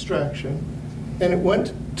sperm extraction, and it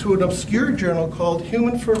went to an obscure journal called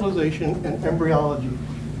Human Fertilization and Embryology.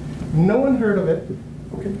 No one heard of it.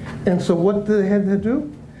 Okay. And so what they had to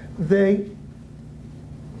do,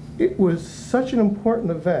 it was such an important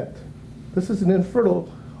event. This is an infertile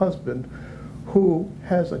husband who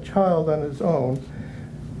has a child on his own.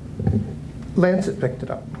 Lancet picked it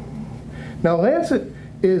up. Now Lancet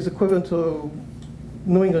is equivalent to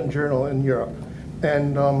New England Journal in Europe.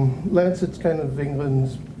 And Lancet's kind of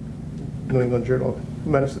England's New England Journal of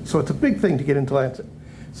Medicine. So it's a big thing to get into Lancet.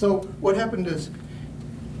 So what happened is,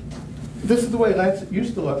 this is the way Lancet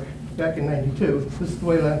used to look back in '92. This is the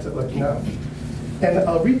way Lancet looks now. And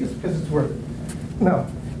I'll read this because it's worth it. Now,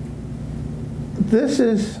 this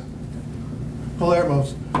is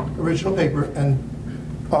Palermo's original paper, and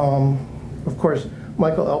of course,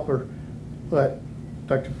 Michael Elper let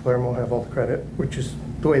Dr. Palermo have all the credit, which is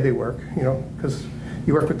the way they work, you know, because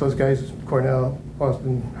you work with those guys, Cornell,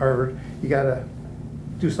 Boston, Harvard, you gotta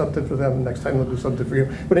do something for them, and next time they'll do something for you.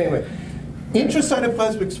 But anyway,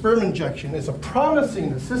 intracytoplasmic sperm injection is a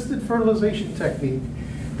promising assisted fertilization technique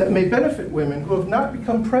that may benefit women who have not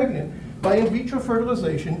become pregnant by in vitro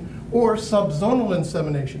fertilization or subzonal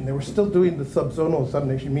insemination. They were still doing the subzonal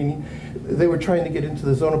insemination, meaning they were trying to get into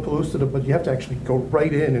the zona pellucida, but you have to actually go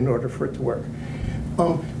right in order for it to work.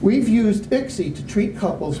 We've used ICSI to treat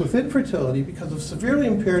couples with infertility because of severely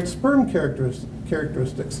impaired sperm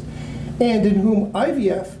characteristics, and in whom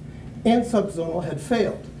IVF and subzonal had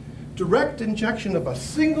failed. Direct injection of a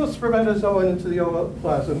single spermatozoa into the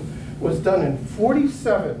ovoplasm was done in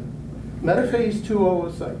 47 metaphase II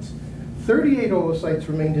oocytes. 38 oocytes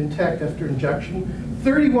remained intact after injection,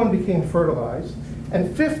 31 became fertilized,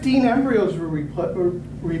 and 15 embryos were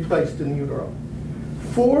replaced in utero.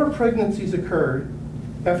 4 pregnancies occurred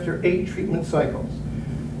after 8 treatment cycles.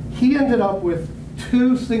 He ended up with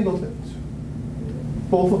 2 singletons,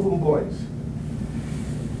 both of them boys.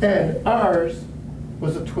 And ours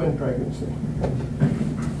was a twin pregnancy.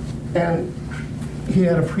 And he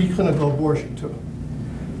had a preclinical abortion too.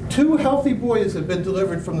 2 healthy boys had been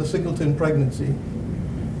delivered from the singleton pregnancy,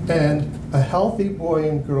 and a healthy boy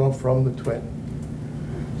and girl from the twin.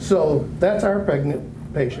 So that's our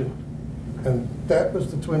pregnant patient, and that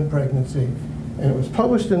was the twin pregnancy. And it was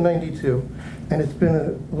published in '92, and it's been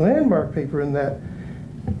a landmark paper in that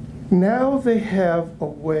now they have a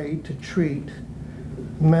way to treat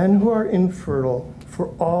men who are infertile for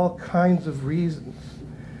all kinds of reasons.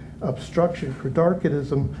 Obstruction,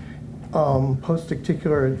 predarcatism,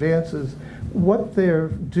 post-testicular advances. What they're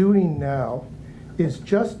doing now is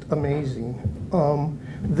just amazing.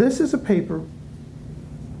 This is a paper,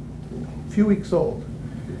 a few weeks old,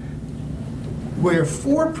 where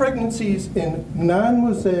 4 pregnancies in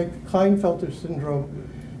non-mosaic Klinefelter syndrome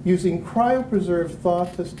using cryopreserved thaw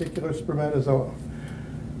testicular spermatozoa.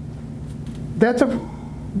 That's a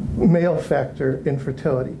male factor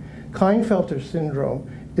infertility. Klinefelter syndrome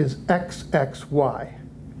is XXY.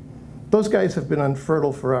 Those guys have been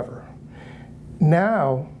unfertile forever.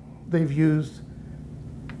 Now they've used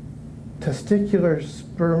testicular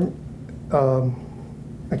sperm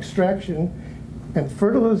extraction and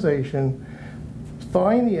fertilization,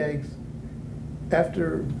 thawing the eggs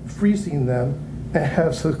after freezing them, and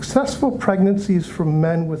have successful pregnancies from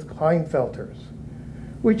men with Klinefelters,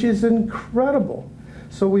 which is incredible.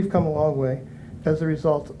 So we've come a long way as a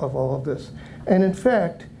result of all of this. And in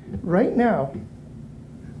fact, right now,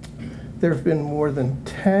 there have been more than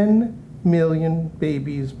 10 million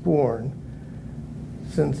babies born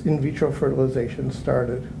since in vitro fertilization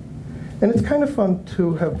started. And it's kind of fun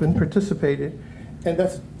to have been participated, and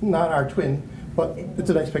that's not our twin, but it's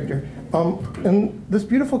a nice picture. And this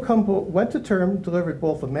beautiful couple went to term, delivered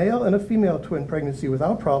both a male and a female twin pregnancy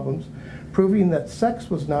without problems, proving that sex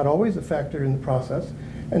was not always a factor in the process,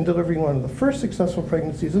 and delivering one of the first successful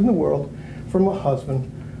pregnancies in the world from a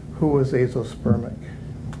husband who was azoospermic.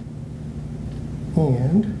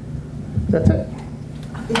 And that's it.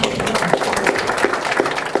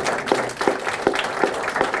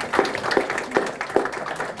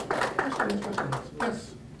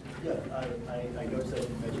 Yes. Yeah, I noticed that you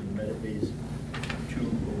mentioned metaphase 2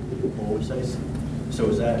 oocytes. So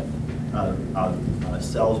is that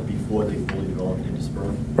cells before they fully develop into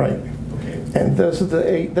sperm? Right. Okay. And that's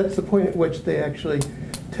the point at which they actually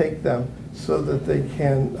take them so that they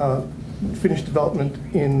can finish development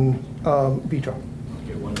in vitro.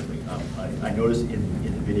 Okay, one other thing. I noticed in the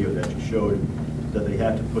video that you showed that they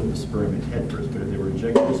had to put the sperm in head first, but if they were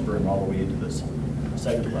injecting the sperm all the way into this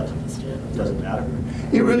cytoplasm, it doesn't matter?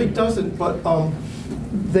 It really doesn't, but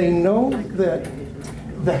they know that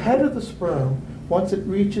the head of the sperm, once it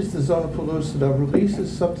reaches the zona pellucida,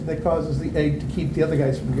 releases something that causes the egg to keep the other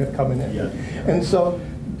guys from coming in. Yeah. And so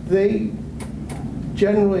they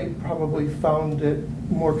generally probably found it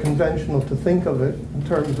more conventional to think of it in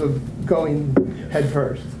terms of going head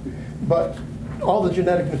first. But all the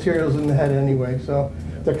genetic material's in the head anyway, so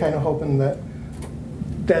they're kind of hoping that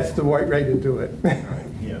that's the right way to do it.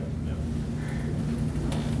 Yeah.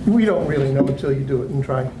 We don't really know until you do it and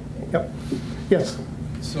try. Yep. Yes?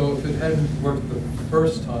 So if it hadn't worked the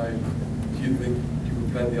first time, do you think you would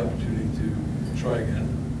have had the opportunity to try again?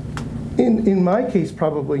 In my case,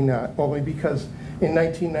 probably not, only because in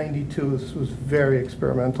 1992 this was very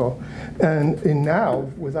experimental, and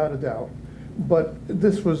now, without a doubt. But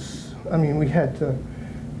this was, I mean, we had to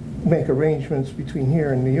make arrangements between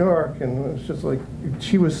here and New York, and it was just like,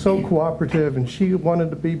 she was so cooperative, and she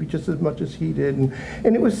wanted the baby just as much as he did, and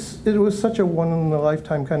it was such a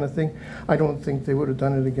one-in-a-lifetime kind of thing. I don't think they would have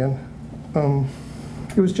done it again.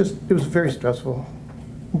 It was very stressful,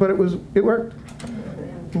 but it worked.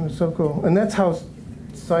 It was so cool, and that's how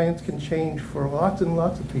science can change for lots and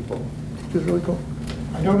lots of people, which is really cool.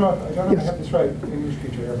 I don't know if Yes. I have this right, English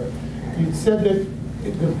teacher here, but you said that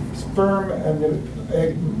the sperm and the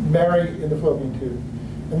egg marry in the fallopian tube,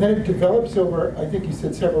 and then it develops over, I think you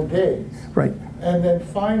said, several days. Right, And then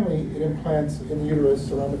finally, it implants in the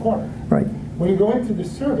uterus around the corner. right. When you go into the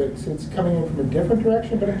cervix, it's coming in from a different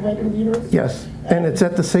direction, but implanted in the uterus? Yes, and it's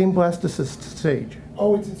at the same blastocyst stage.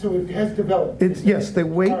 Oh, so it has developed? Yes, they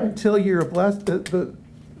wait All right. until you're the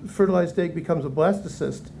fertilized egg becomes a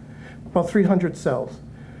blastocyst, about 300 cells,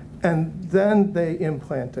 and then they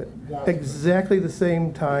implant it. Got it. Exactly the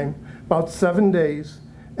same time, about 7 days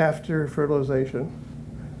after fertilization.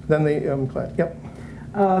 Then they implant. Yep.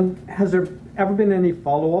 Has there ever been any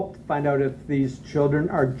follow-up to find out if these children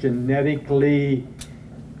are genetically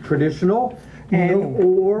traditional,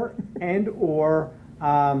 or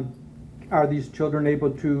are these children able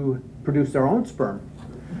to produce their own sperm?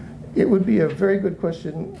 It would be a very good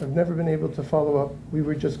question. I've never been able to follow up. We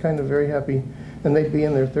were just kind of very happy, and they'd be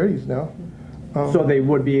in their 30s now. So they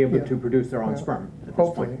would be able yeah. to produce their own Yeah. sperm at this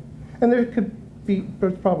Hopefully. point. And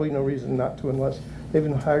there's probably no reason not to unless they've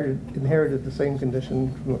inherited the same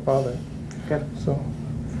condition from the father. Okay. So,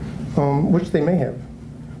 which they may have.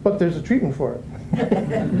 But there's a treatment for it.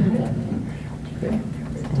 Okay.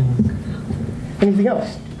 Anything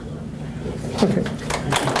else? Okay.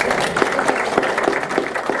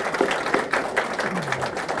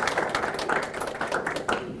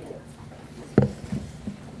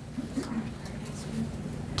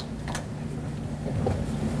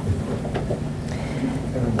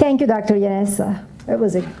 Thank you, Dr. Iannessa. It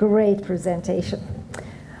was a great presentation.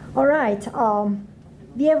 All right.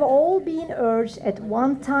 We have all been urged at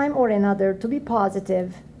one time or another to be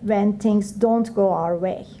positive when things don't go our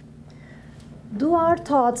way. Do our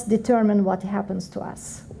thoughts determine what happens to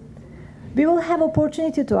us? We will have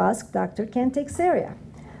opportunity to ask Dr. Ken Texeira.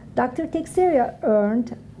 Dr. Texeira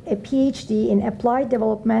earned a PhD in applied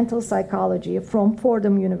developmental psychology from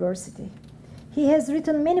Fordham University. He has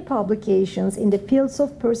written many publications in the fields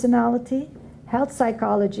of personality, health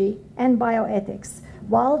psychology, and bioethics,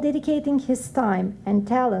 while dedicating his time and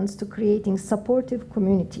talents to creating supportive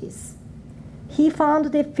communities. He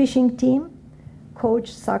founded a fishing team,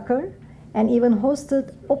 coached soccer, and even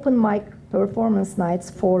hosted open mic performance nights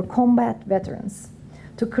for combat veterans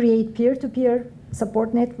to create peer-to-peer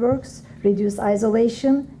support networks, reduce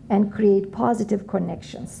isolation, and create positive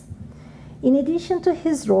connections. In addition to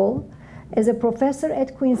his role as a professor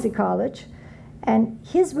at Quincy College and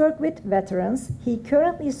his work with veterans, he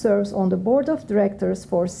currently serves on the board of directors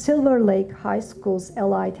for Silver Lake High School's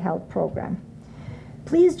Allied Health Program.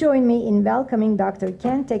 Please join me in welcoming Dr.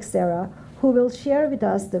 Ken Texeira, who will share with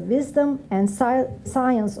us the wisdom and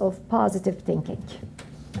science of positive thinking.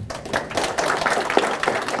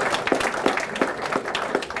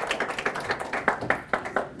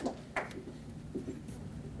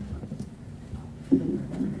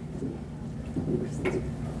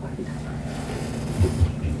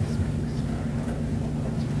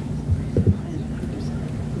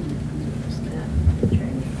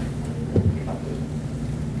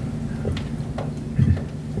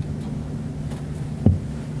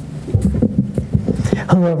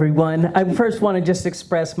 Hello, everyone. I first want to just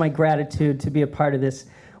express my gratitude to be a part of this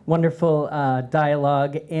wonderful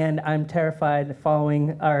dialogue, and I'm terrified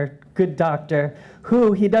following our good doctor,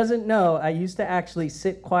 who he doesn't know. I used to actually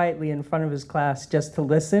sit quietly in front of his class just to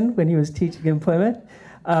listen when he was teaching in Plymouth,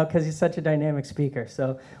 because he's such a dynamic speaker.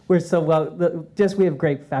 So we're so we have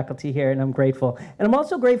great faculty here, and I'm grateful. And I'm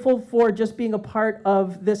also grateful for just being a part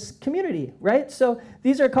of this community, right? So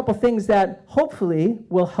these are a couple things that hopefully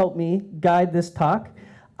will help me guide this talk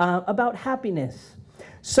about happiness.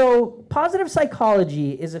 So positive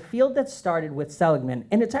psychology is a field that started with Seligman,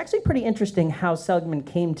 and it's actually pretty interesting how Seligman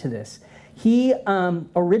came to this. He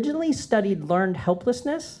originally studied learned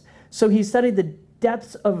helplessness, so he studied the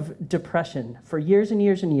depths of depression for years and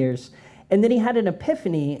years and years, and then he had an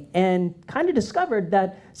epiphany and kind of discovered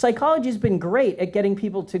that psychology has been great at getting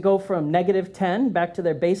people to go from -10 back to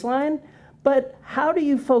their baseline, but how do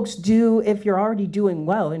you folks do if you're already doing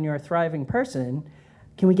well and you're a thriving person?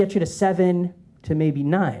 Can we get you to 7 to maybe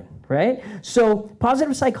 9, right? So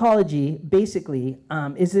positive psychology basically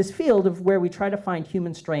is this field of where we try to find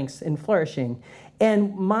human strengths and flourishing.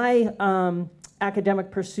 And my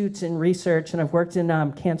academic pursuits and research, and I've worked in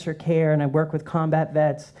cancer care, and I work with combat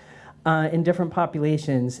vets in different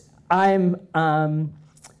populations. I'll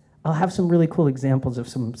have some really cool examples of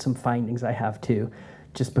some findings I have too,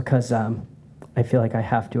 just because I feel like I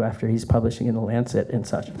have to after he's publishing in The Lancet and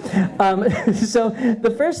such. So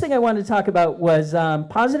the first thing I wanted to talk about was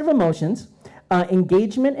positive emotions,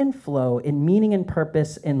 engagement and flow, and meaning and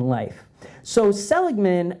purpose in life. So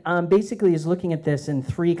Seligman basically is looking at this in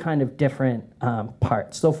 3 kind of different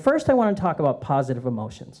parts. So first I want to talk about positive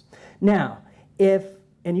emotions. Now,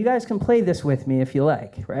 and you guys can play this with me if you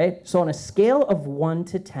like, right? So on a scale of 1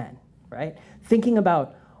 to 10, right? Thinking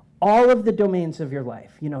about all of the domains of your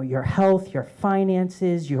life, your health, your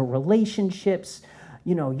finances, your relationships,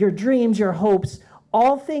 your dreams, your hopes,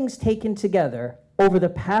 all things taken together over the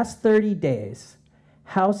past 30 days,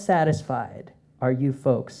 how satisfied are you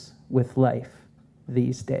folks with life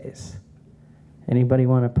these days? Anybody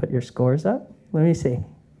want to put your scores up? Let me see.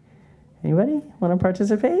 Anybody want to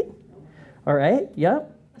participate? All right,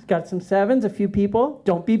 yep. Got some 7s, a few people.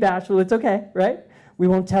 Don't be bashful, it's okay, right? We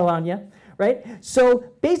won't tell on you. Right? So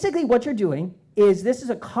basically what you're doing is this is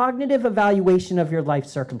a cognitive evaluation of your life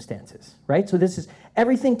circumstances, right? So this is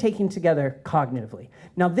everything taken together cognitively.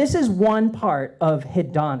 Now this is one part of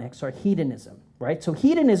hedonics or hedonism, right? So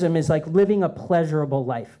hedonism is like living a pleasurable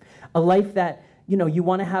life, a life that, you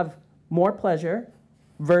want to have more pleasure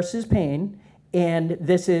versus pain, and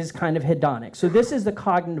this is kind of hedonic. So this is the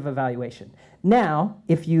cognitive evaluation. Now,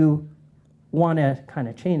 if you want to kind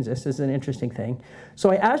of change this is an interesting thing.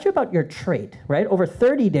 So I asked you about your trait, right? Over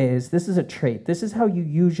 30 days, this is a trait. This is how you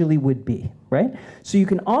usually would be, right? So you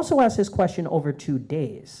can also ask this question over 2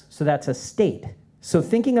 days. So that's a state. So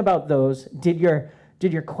thinking about those, did your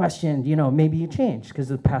question, maybe you changed because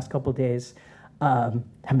the past couple of days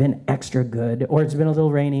have been extra good, or it's been a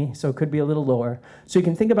little rainy, so it could be a little lower. So you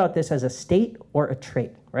can think about this as a state or a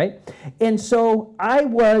trait, right? And so I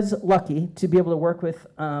was lucky to be able to work with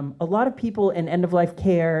a lot of people in end-of-life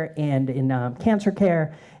care and in cancer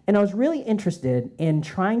care, and I was really interested in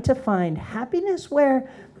trying to find happiness where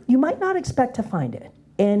you might not expect to find it.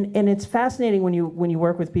 And it's fascinating when you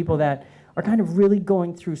work with people that are kind of really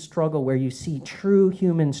going through struggle where you see true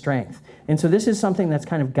human strength. And so this is something that's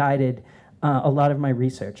kind of guided a lot of my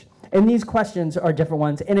research. And these questions are different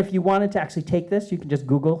ones. And if you wanted to actually take this, you can just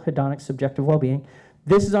Google hedonic subjective well-being.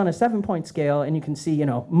 This is on a 7-point scale, and you can see, in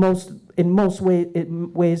most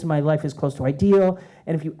ways my life is close to ideal.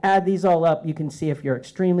 And if you add these all up, you can see if you're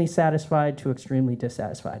extremely satisfied to extremely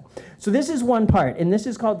dissatisfied. So this is one part, and this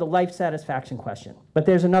is called the life satisfaction question. But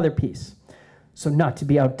there's another piece. So not to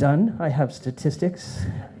be outdone, I have statistics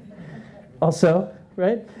also,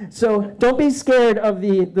 right? So don't be scared of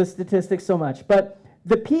the statistics so much. But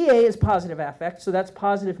the PA is positive affect, so that's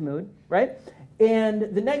positive mood, right? And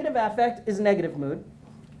the negative affect is negative mood.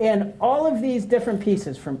 And all of these different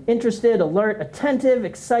pieces, from interested, alert, attentive,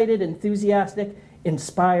 excited, enthusiastic,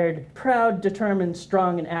 inspired, proud, determined,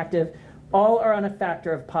 strong, and active, all are on a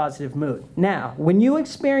factor of positive mood. Now, when you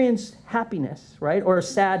experience happiness, right, or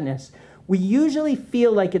sadness, we usually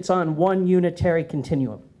feel like it's on one unitary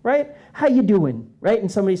continuum, right? How you doing, right?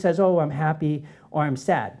 And somebody says, oh, I'm happy or I'm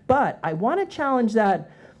sad. But I want to challenge that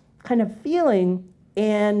kind of feeling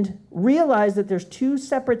and realize that there's two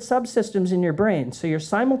separate subsystems in your brain. So you're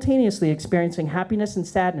simultaneously experiencing happiness and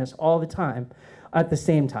sadness all the time at the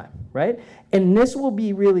same time, right? And this will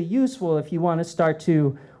be really useful if you want to start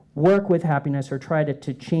to work with happiness or try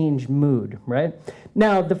to change mood, right?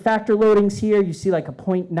 Now, the factor loadings here, you see like a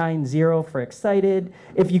 0.90 for excited.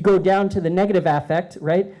 If you go down to the negative affect,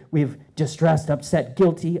 right, we have distressed, upset,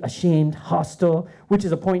 guilty, ashamed, hostile, which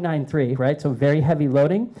is a 0.93, right? So very heavy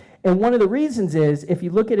loading. And one of the reasons is, if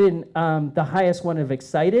you look at it in the highest one of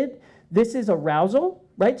excited, this is arousal,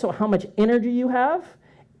 right? So how much energy you have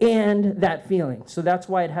and that feeling. So that's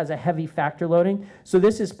why it has a heavy factor loading. So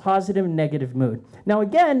this is positive and negative mood. Now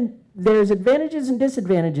again, there's advantages and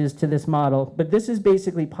disadvantages to this model, but this is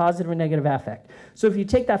basically positive and negative affect. So if you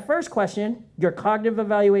take that first question, your cognitive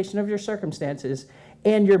evaluation of your circumstances,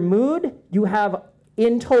 and your mood, you have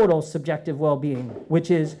in total subjective well-being, which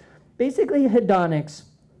is basically hedonics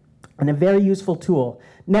and a very useful tool.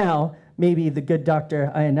 Now, maybe the good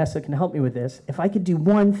Dr. Iannessa can help me with this. If I could do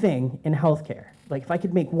one thing in healthcare, like if I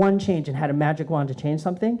could make one change and had a magic wand to change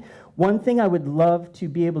something, one thing I would love to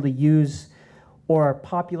be able to use or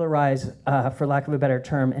popularize, for lack of a better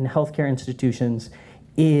term, in healthcare institutions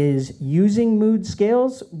is using mood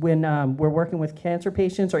scales when we're working with cancer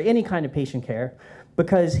patients or any kind of patient care.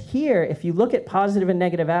 Because here, if you look at positive and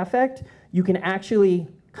negative affect, you can actually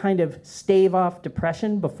kind of stave off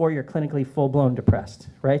depression before you're clinically full-blown depressed,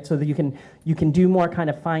 right? So that you can do more kind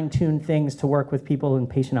of fine-tuned things to work with people and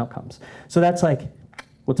patient outcomes. So that's like,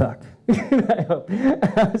 we'll talk, I hope.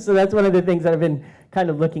 So that's one of the things that I've been kind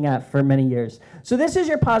of looking at for many years. So this is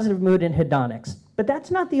your positive mood and hedonics, but that's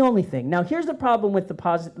not the only thing. Now here's the problem with the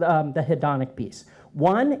hedonic piece.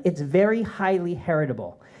 One, it's very highly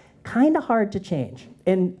heritable, kind of hard to change.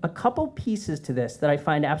 And a couple pieces to this that I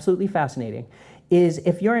find absolutely fascinating is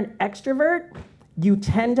if you're an extrovert, you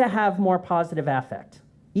tend to have more positive affect,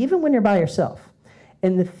 even when you're by yourself.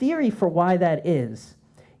 And the theory for why that is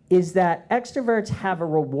that extroverts have a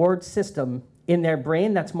reward system in their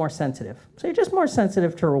brain that's more sensitive. So you're just more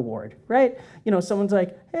sensitive to reward, right? You know, someone's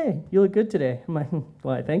like, hey, you look good today. I'm like,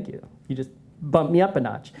 why, thank you. You just bumped me up a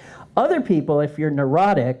notch. Other people, if you're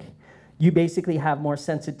neurotic, you basically have more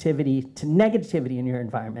sensitivity to negativity in your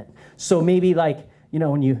environment. So maybe like, you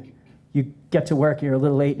know, when you get to work, you're a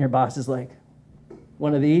little late, and your boss is like,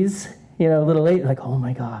 one of these, you know, a little late, like, oh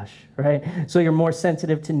my gosh, right? So you're more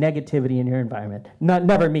sensitive to negativity in your environment.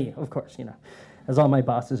 Never me, of course, you know, as all my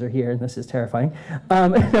bosses are here, and this is terrifying.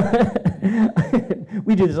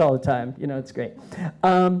 We do this all the time, you know, it's great.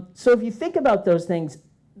 So if you think about those things,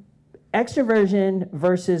 extroversion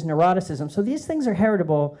versus neuroticism, so these things are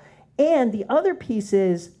heritable, and the other piece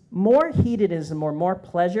is more hedonism or more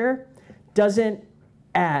pleasure doesn't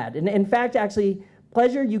add. And in fact, actually,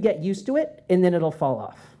 pleasure, you get used to it, and then it'll fall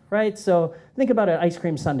off, right? So think about an ice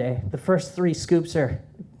cream sundae. The first 3 scoops are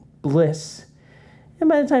bliss. And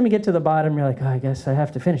by the time you get to the bottom, you're like, oh, I guess I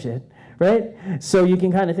have to finish it, right? So you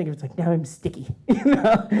can kind of think of it like, now I'm sticky, you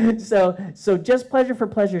know? So just pleasure for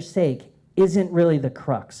pleasure's sake isn't really the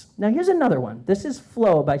crux. Now here's another one. This is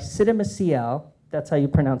Flow by Siddha Maciel. That's how you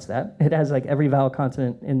pronounce that. It has like every vowel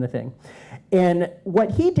consonant in the thing. And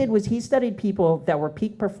what he did was he studied people that were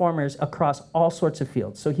peak performers across all sorts of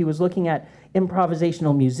fields. So he was looking at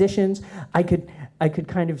improvisational musicians. I could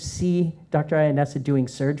kind of see Dr. Iannessa doing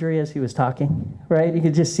surgery as he was talking, right? You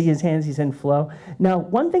could just see his hands, he's in flow. Now,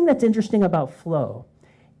 one thing that's interesting about flow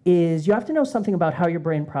is you have to know something about how your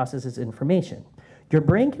brain processes information. Your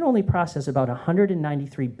brain can only process about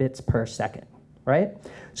 193 bits per second, right?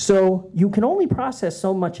 So you can only process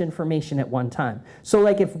so much information at one time. So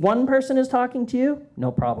like if one person is talking to you,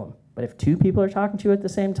 no problem. But if 2 people are talking to you at the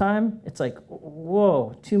same time, it's like,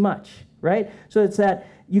 whoa, too much, right? So it's that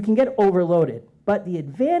you can get overloaded. But the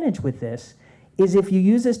advantage with this is if you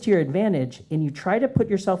use this to your advantage and you try to put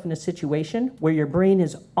yourself in a situation where your brain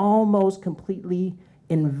is almost completely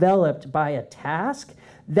enveloped by a task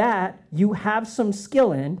that you have some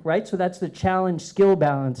skill in, right? So that's the challenge skill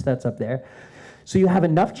balance that's up there. So you have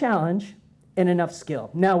enough challenge and enough skill.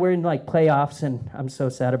 Now we're in like playoffs, and I'm so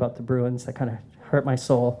sad about the Bruins. That kind of hurt my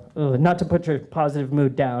soul. Ugh, not to put your positive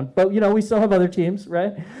mood down, but we still have other teams,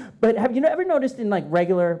 right? But have you ever noticed in like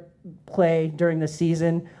regular play during the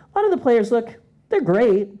season, a lot of the players they're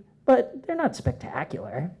great, but they're not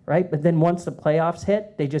spectacular, right? But then once the playoffs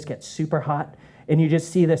hit, they just get super hot, and you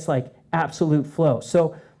just see this like absolute flow.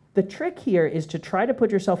 So the trick here is to try to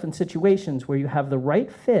put yourself in situations where you have the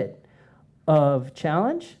right fit of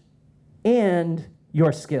challenge and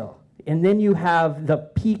your skill. And then you have the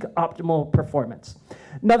peak optimal performance.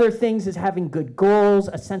 Another things is having good goals,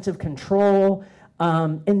 a sense of control.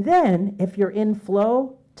 And then if you're in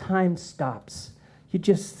flow, time stops. You're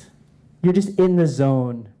just in the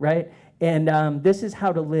zone, right? And this is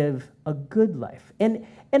how to live a good life. And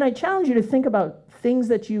I challenge you to think about things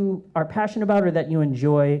that you are passionate about or that you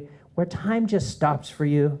enjoy, where time just stops for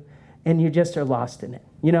you and you just are lost in it,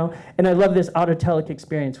 And I love this autotelic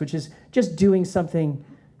experience, which is just doing something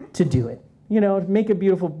to do it, make a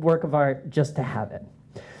beautiful work of art just to have it.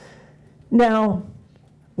 Now,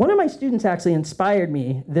 one of my students actually inspired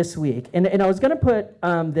me this week, and I was going to put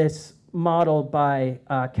this model by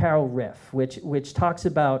Carol Riff, which talks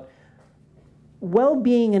about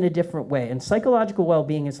well-being in a different way. And psychological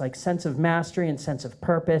well-being is like sense of mastery and sense of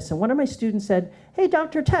purpose. And one of my students said, "Hey,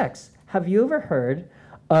 Dr. Tex, have you ever heard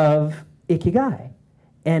of Ikigai?"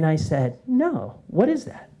 And I said, "No, what is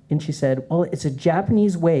that?" And she said, "Well, it's a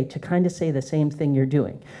Japanese way to kind of say the same thing you're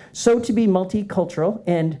doing." So to be multicultural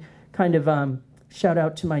and kind of shout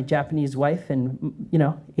out to my Japanese wife and,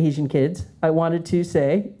 Asian kids, I wanted to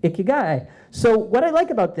say Ikigai. So what I like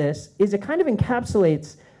about this is it kind of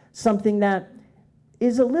encapsulates something that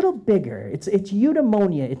is a little bigger. It's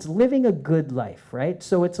eudaimonia. It's living a good life, right?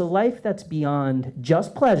 So it's a life that's beyond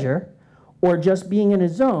just pleasure or just being in a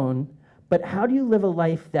zone, but how do you live a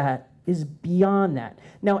life that is beyond that?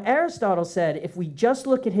 Now, Aristotle said if we just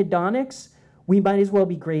look at hedonics, we might as well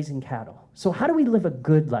be grazing cattle. So how do we live a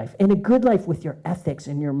good life? And a good life with your ethics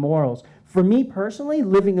and your morals. For me personally,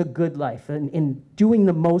 living a good life and doing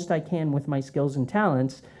the most I can with my skills and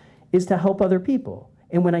talents is to help other people.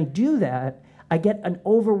 And when I do that, I get an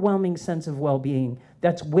overwhelming sense of well-being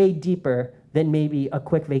that's way deeper than maybe a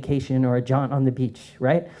quick vacation or a jaunt on the beach,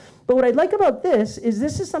 right? But what I like about this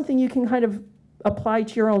is something you can kind of apply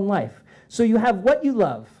to your own life. So you have what you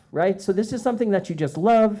love, right? So this is something that you just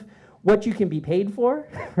love, what you can be paid for,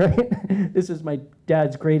 right? This is my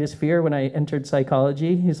dad's greatest fear when I entered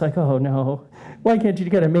psychology. He's like, "Oh no, why can't you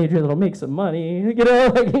get a major that'll make some money?"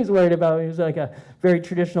 Like he's worried about me. He's like a very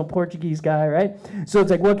traditional Portuguese guy, right? So it's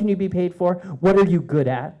like, what can you be paid for? What are you good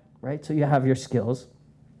at, right? So you have your skills.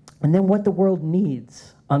 And then what the world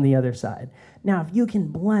needs on the other side. Now, if you can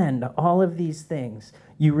blend all of these things,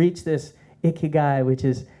 you reach this Ikigai,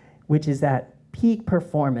 which is that peak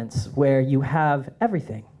performance where you have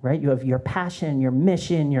everything, right? You have your passion, your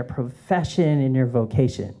mission, your profession, and your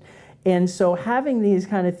vocation. And so having these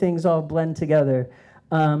kind of things all blend together,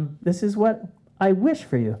 this is what I wish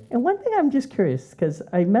for you. And one thing I'm just curious, because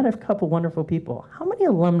I met a couple wonderful people. How many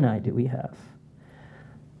alumni do we have?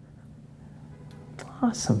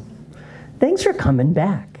 Awesome. Thanks for coming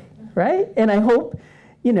back, right? And I hope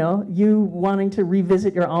you wanting to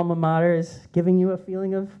revisit your alma mater is giving you a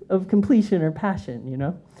feeling of completion or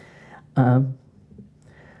passion,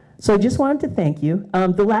 So I just wanted to thank you.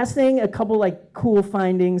 The last thing, a couple like cool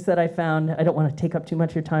findings that I found. I don't want to take up too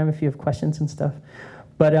much of your time if you have questions and stuff.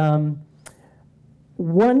 But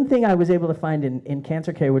one thing I was able to find in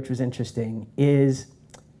cancer care, which was interesting, is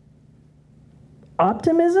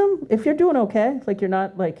optimism. If you're doing okay, like you're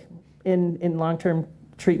not like in long-term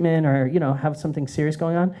treatment or have something serious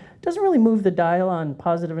going on, doesn't really move the dial on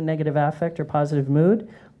positive and negative affect or positive mood.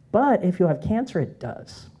 But if you have cancer, it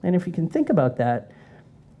does. And if you can think about that,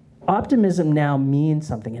 optimism now means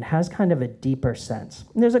something. It has kind of a deeper sense.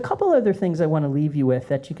 And there's a couple other things I want to leave you with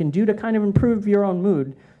that you can do to kind of improve your own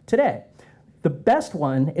mood today. The best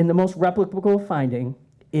one and the most replicable finding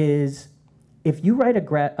is if you write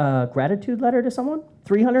a gratitude letter to someone,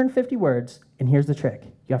 350 words, and here's the trick.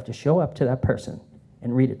 You have to show up to that person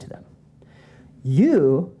and read it to them.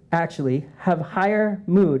 You actually have higher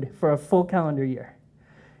mood for a full calendar year.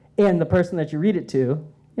 And the person that you read it to,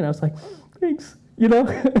 it's like, thanks,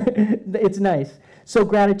 it's nice. So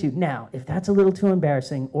gratitude. Now, if that's a little too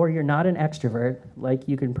embarrassing or you're not an extrovert, like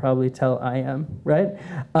you can probably tell I am, right?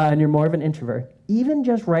 And you're more of an introvert, even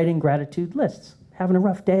just writing gratitude lists, having a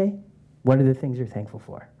rough day, what are the things you're thankful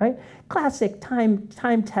for, right? Classic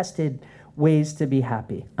time-tested ways to be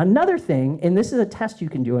happy. Another thing, and this is a test you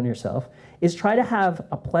can do on yourself, is try to have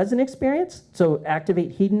a pleasant experience, so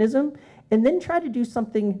activate hedonism, and then try to do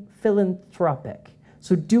something philanthropic.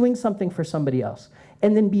 So doing something for somebody else.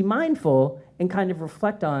 And then be mindful and kind of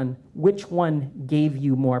reflect on which one gave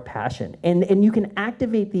you more passion. And you can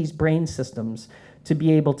activate these brain systems to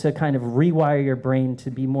be able to kind of rewire your brain to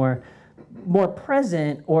be more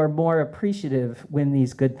present or more appreciative when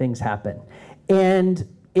these good things happen. And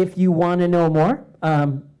if you want to know more,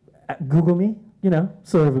 Google me,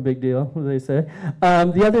 sort of a big deal, what they say.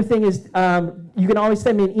 The other thing is you can always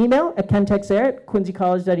send me an email at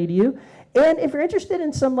kentexeira@quincycollege.edu. And if you're interested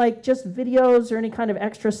in some just videos or any kind of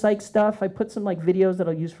extra psych stuff, I put some videos that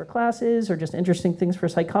I'll use for classes or just interesting things for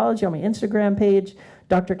psychology on my Instagram page,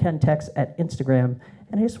 Dr. Ken Tex at Instagram.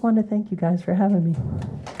 And I just wanted to thank you guys for having me.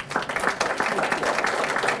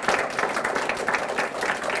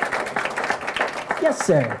 Yes,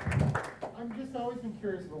 sir. I've just always been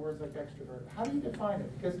curious about words like extrovert. How do you define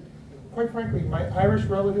it? Because, quite frankly, my Irish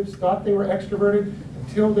relatives thought they were extroverted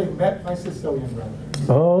until they met my Sicilian relatives.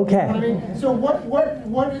 Okay. You know what I mean? So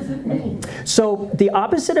what does it mean? So the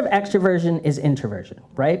opposite of extroversion is introversion,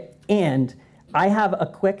 right? And I have a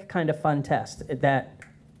quick kind of fun test that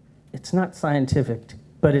it's not scientific,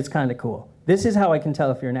 but it's kind of cool. This is how I can tell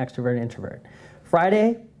if you're an extrovert or introvert.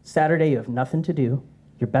 Friday, Saturday, you have nothing to do.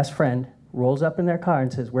 Your best friend rolls up in their car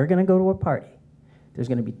and says, we're going to go to a party. There's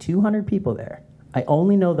going to be 200 people there. I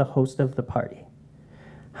only know the host of the party.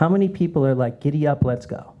 How many people are like, giddy up, let's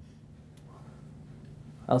go?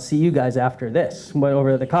 I'll see you guys after this,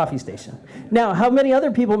 over at the coffee station. Now, how many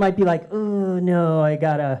other people might be like, oh, no, I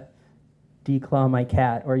got to declaw my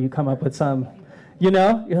cat, or you come up with some, you're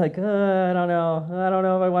like, I don't know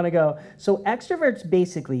if I want to go. So extroverts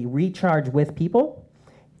basically recharge with people,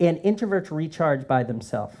 and introverts recharge by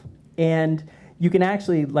themselves. And you can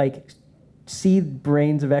actually see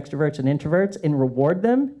brains of extroverts and introverts and reward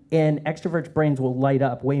them, and extroverts' brains will light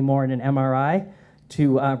up way more in an MRI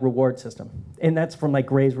to reward system. And that's from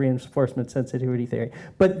Gray's reinforcement sensitivity theory.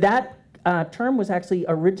 But that term was actually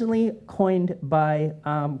originally coined by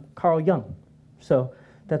Carl Jung. So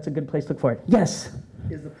that's a good place to look for it. Yes?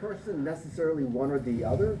 Is the person necessarily one or the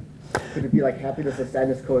other? Could it be happiness and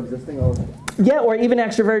sadness coexisting? Yeah, or even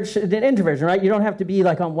extroversion and introversion, right? You don't have to be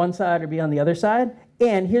on one side or be on the other side.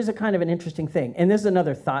 And here's a kind of an interesting thing. And this is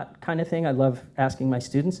another thought kind of thing I love asking my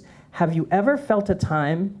students. Have you ever felt a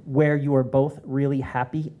time where you were both really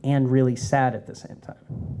happy and really sad at the same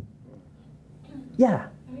time? Yeah.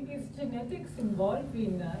 I mean, is genetics involved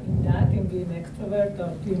in that, in being an extrovert,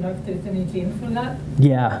 or do you know if there's any genes for that?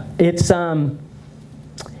 Yeah, it's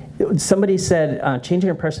somebody said changing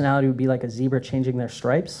your personality would be like a zebra changing their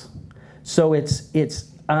stripes. So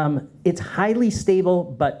it's highly stable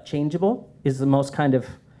but changeable is the most kind of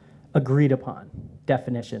agreed upon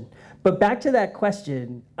definition. But back to that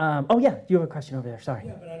question. Oh yeah, you have a question over there. Sorry.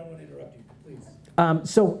 Yeah, but I don't want to interrupt you. Please.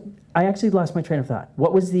 So I actually lost my train of thought.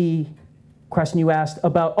 What was the question you asked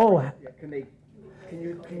about? Oh. Yeah, can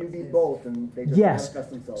you be both and they just yes.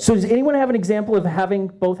 manifest themselves? So does anyone have an example of having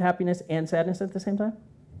both happiness and sadness at the same time?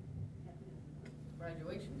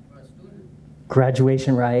 Graduation for a student.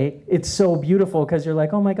 Graduation, right? It's so beautiful because you're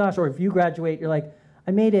like, oh my gosh. Or if you graduate, you're like,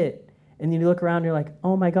 I made it. And then you look around and you're like,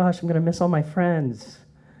 oh my gosh, I'm going to miss all my friends.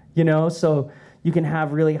 So you can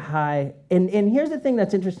have really high. And here's the thing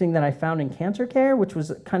that's interesting that I found in cancer care, which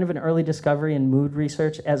was kind of an early discovery in mood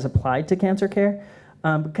research as applied to cancer care.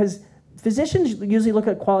 Because physicians usually look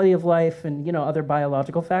at quality of life and other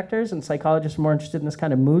biological factors, and psychologists are more interested in this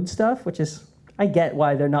kind of mood stuff, which is, I get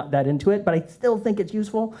why they're not that into it, but I still think it's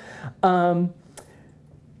useful.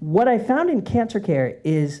 What I found in cancer care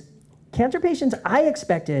is cancer patients, I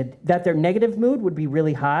expected that their negative mood would be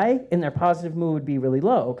really high and their positive mood would be really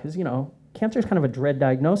low, because cancer is kind of a dread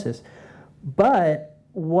diagnosis. But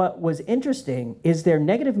what was interesting is their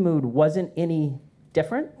negative mood wasn't any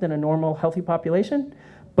different than a normal healthy population,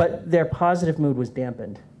 but their positive mood was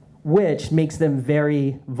dampened, which makes them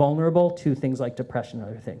very vulnerable to things like depression and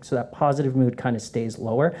other things. So that positive mood kind of stays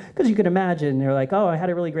lower, because you can imagine they're like, oh, I had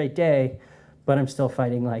a really great day, but I'm still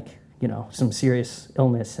fighting some serious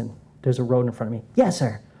illness and there's a road in front of me. Yes,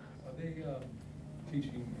 sir. Are they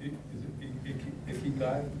teaching,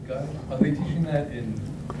 are they teaching that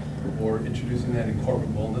or introducing that in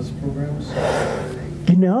corporate wellness programs?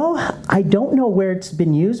 I don't know where it's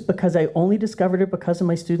been used because I only discovered it because of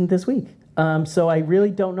my student this week. So I really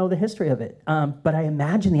don't know the history of it. But I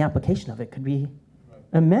imagine the application of it could be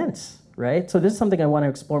immense, right? So this is something I want to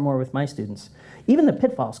explore more with my students. Even the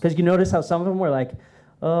pitfalls, because you notice how some of them were like,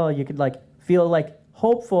 oh, you could feel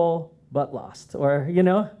hopeful but lost, or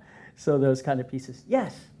so those kind of pieces.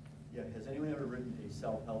 Yes. Yeah. Has anyone ever written a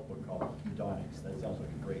self-help book called Hedonics? That sounds like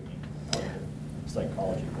a great name.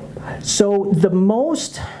 Psychology book. So the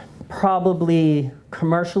most probably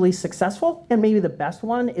commercially successful, and maybe the best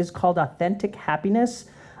one is called Authentic Happiness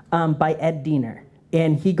by Ed Diener.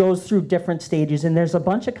 And he goes through different stages, and there's a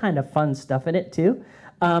bunch of kind of fun stuff in it too.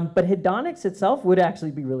 But hedonics itself would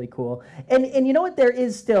actually be really cool. And you know what, there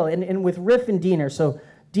is still, and with Riff and Diener, so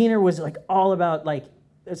Diener was like all about like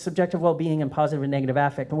subjective well-being and positive and negative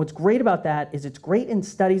affect. And what's great about that is it's great in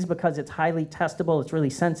studies because it's highly testable, it's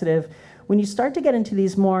really sensitive. When you start to get into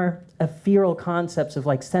these more ethereal concepts of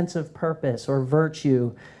like sense of purpose or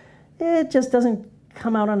virtue, it just doesn't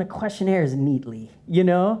come out on a questionnaire as neatly, you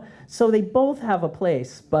know? So they both have a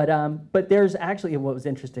place, but there's actually, what was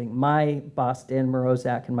interesting, my boss, Dan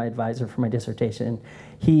Morozak, and my advisor for my dissertation,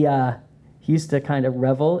 he used to kind of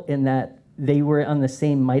revel in that they were on the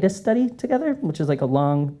same Midas study together, which is like a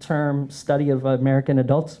long-term study of American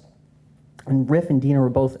adults. And Riff and Diener were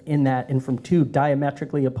both in that, and from two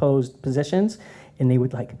diametrically opposed positions, and they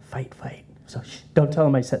would like fight. So don't tell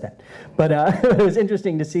them I said that. But it was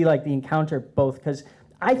interesting to see like the encounter both, because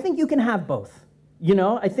I think you can have both. You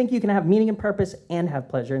know, I think you can have meaning and purpose and have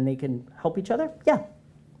pleasure, and they can help each other. Yeah.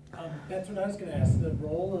 That's what I was going to ask, the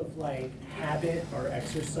role of like habit or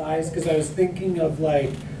exercise, because I was thinking of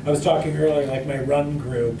like, I was talking earlier, like my run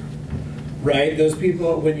group, right? Those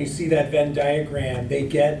people, when you see that Venn diagram, they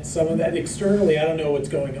get some of that externally. I don't know what's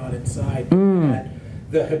going on inside.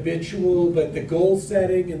 The habitual, but the goal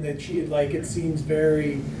setting and the, like, it seems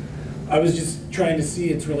very, I was just trying to see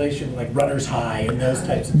its relation, like runner's high and those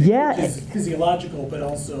types of things, yeah, which is physiological, but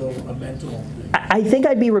also a mental thing. I think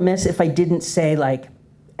I'd be remiss if I didn't say, like,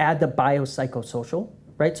 add the biopsychosocial,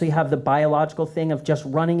 right? So you have the biological thing of just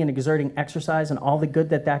running and exerting exercise and all the good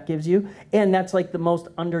that that gives you. And that's like the most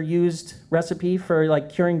underused recipe for like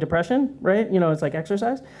curing depression, right? You know, it's like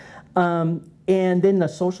exercise. And then the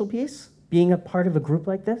social piece, being a part of a group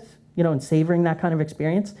like this, you know, and savoring that kind of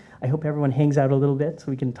experience. I hope everyone hangs out a little bit so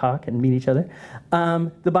we can talk and meet each other.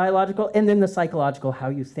 The biological, and then the psychological, how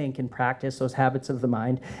you think and practice those habits of the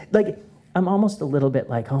mind. Like, I'm almost a little bit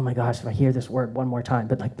like, oh my gosh, if I hear this word one more time,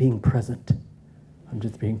 but like being present. I'm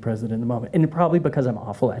just being present in the moment. And probably because I'm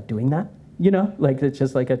awful at doing that, you know, like it's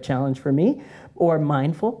just like a challenge for me. Or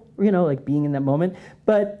mindful, you know, like being in that moment.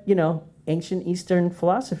 But, you know, ancient Eastern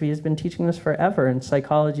philosophy has been teaching this forever, and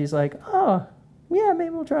psychology is like, oh, yeah,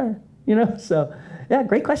 maybe we'll try it, you know? So, yeah,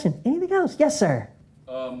 great question. Anything else? Yes, sir.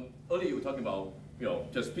 Earlier you were talking about, you know,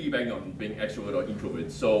 just piggybacking on being extrovert or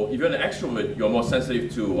introvert. So if you're an extrovert, you're more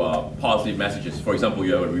sensitive to positive messages. For example,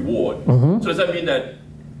 you have a reward. So does that mean that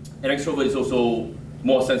an extrovert is also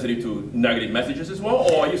more sensitive to negative messages as well?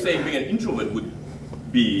 Or are you saying being an introvert would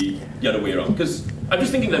be the other way around? Because I'm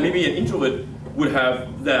just thinking that maybe an introvert would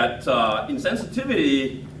have that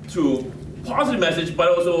insensitivity to positive message, but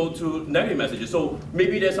also to negative messages. So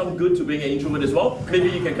maybe there's some good to being an introvert as well. Maybe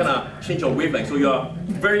you can kind of change your wavelength. So you're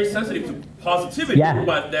very sensitive to positivity,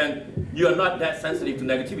 but then you're not that sensitive to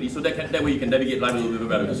negativity. So that way you can navigate life a little bit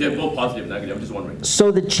better, because you have both positive and negative. I'm just wondering.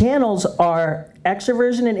 So the channels are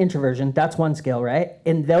extroversion and introversion. That's one scale, right?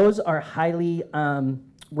 And those are highly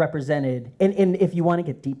represented. And if you want to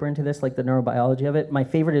get deeper into this, like the neurobiology of it, my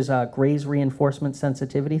favorite is Gray's reinforcement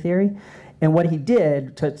sensitivity theory. And what he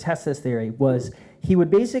did to test this theory was he would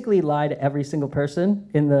basically lie to every single person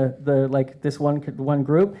in the like this one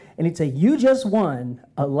group, and he'd say, "You just won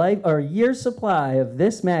a year's supply of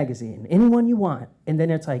this magazine, anyone you want." And then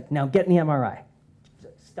it's like, "Now get in the MRI."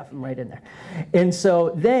 Stuff them right in there. And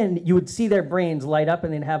so then you would see their brains light up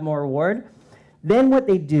and they'd have more reward. Then what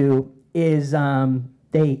they do is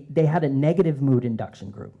they had a negative mood induction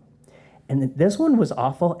group. And this one was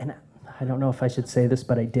awful, and I don't know if I should say this,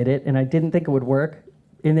 but I did it, and I didn't think it would work,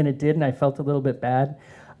 and then it did, and I felt a little bit bad.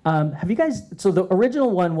 Have you guys, so the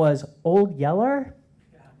original one was Old Yeller,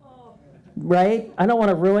 right? I don't want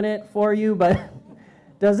to ruin it for you, but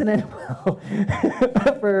doesn't end well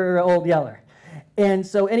for Old Yeller. And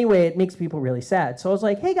so anyway, it makes people really sad. So I was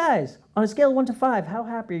like, hey guys, on a scale of 1 to 5, how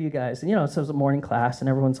happy are you guys? And you know, so it was a morning class, and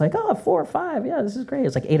everyone's like, oh, 4 or 5, yeah, this is great.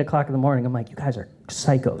 It's like 8 o'clock in the morning. I'm like, you guys are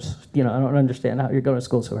psychos. You know, I don't understand how you're going to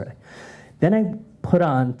school so early. Then I put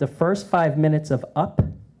on the first 5 minutes of Up.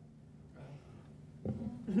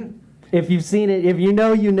 If you've seen it, if you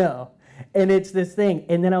know, you know. And it's this thing.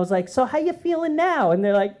 And then I was like, so how you feeling now? And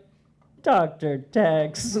they're like, Dr.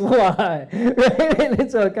 Tex, why? Right?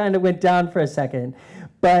 And so it kind of went down for a second.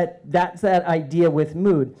 But that's that idea with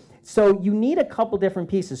mood. So you need a couple different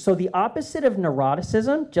pieces. So the opposite of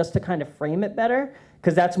neuroticism, just to kind of frame it better,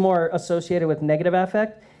 because that's more associated with negative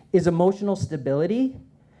affect, is emotional stability.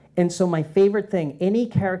 And so my favorite thing, any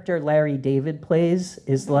character Larry David plays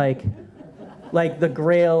is like the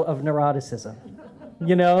grail of neuroticism.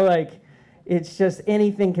 You know, like It's just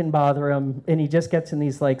anything can bother him, and he just gets in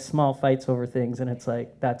these like small fights over things, and it's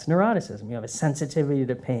like, that's neuroticism. You have a sensitivity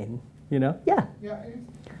to pain, you know? Yeah. Yeah,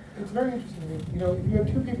 it's very interesting to me. You know, if you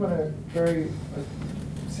have two people in a very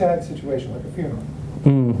sad situation, like a funeral,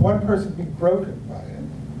 one person be broken by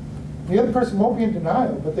it, the other person won't be in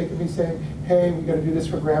denial, but they could be saying, hey, we got to do this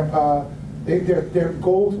for Grandpa. They're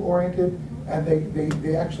goals oriented, and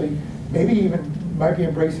they actually maybe even might be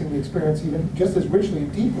embracing the experience even just as richly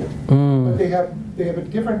and deeply. But they have a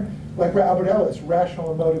different, like Albert Ellis,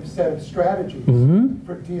 rational emotive set of strategies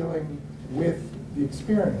for dealing with the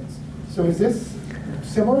experience. So is this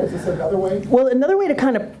similar? Is this another way? Well, another way to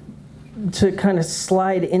kind of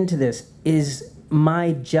slide into this is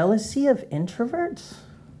my jealousy of introverts.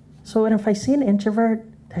 So if I see an introvert,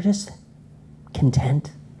 they're just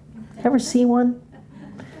content. Ever see one?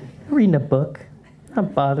 Reading a book,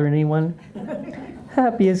 not bothering anyone,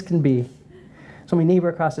 happy as can be. So my neighbor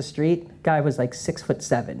across the street, guy was like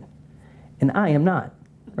 6'7", and I am not,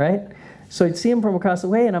 right? So I'd see him from across the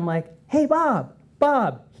way, and I'm like, hey, Bob.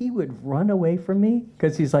 He would run away from me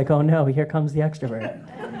because he's like, oh no, here comes the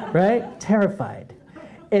extrovert, right? Terrified.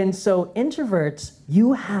 And so introverts,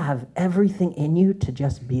 you have everything in you to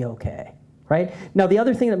just be okay, right? Now the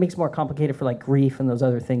other thing that makes it more complicated for like grief and those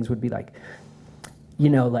other things would be like, you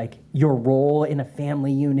know, like your role in a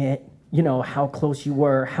family unit, you know, how close you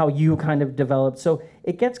were, how you kind of developed. So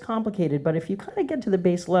it gets complicated, but if you kind of get to the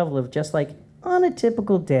base level of just like, on a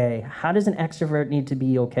typical day, how does an extrovert need to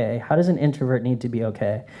be okay? How does an introvert need to be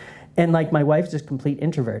okay? And like my wife's just complete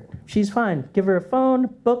introvert. She's fine. Give her a phone,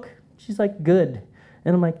 book, she's like, good.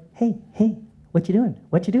 And I'm like, hey, what you doing?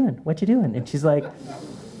 What you doing? And she's like,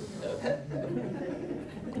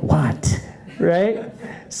 what? Right?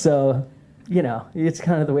 So, you know, it's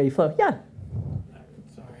kind of the way you flow. Yeah.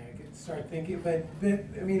 Start thinking, but I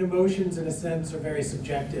mean, emotions in a sense are very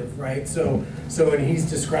subjective, right? So when he's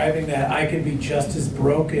describing that, I can be just as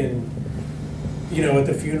broken, you know, at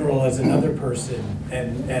the funeral as another person,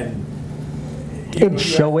 and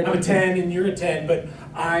show it. I'm a 10 and you're a 10, but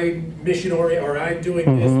I'm mission oriented, or I'm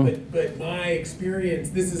doing this, but my experience,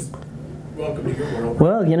 this is welcome to your world.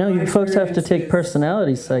 Well, you know, you folks have to take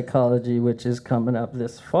personality psychology, which is coming up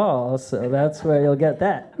this fall, so that's where you'll get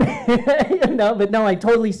that. You know, but no, I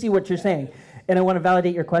totally see what you're saying, and I want to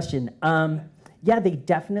validate your question. Yeah, they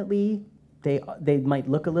definitely, they might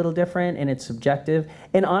look a little different, and it's subjective.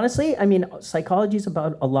 And honestly, I mean, psychology is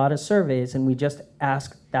about a lot of surveys, and we just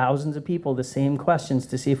ask thousands of people the same questions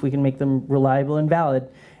to see if we can make them reliable and valid.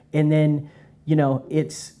 And then, you know,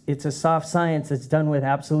 it's a soft science that's done with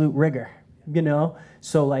absolute rigor. You know,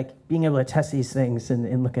 so like being able to test these things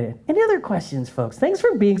and look at it. Any other questions, folks? Thanks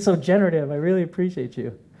for being so generative. I really appreciate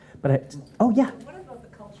you. But oh yeah. What about the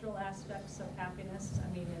cultural aspects of happiness? I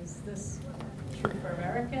mean, is this true for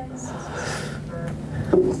Americans? Is this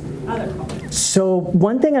true for other cultures? So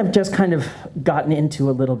one thing I've just kind of gotten into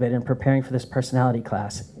a little bit in preparing for this personality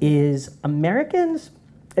class is Americans.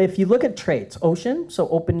 If you look at traits, Ocean, so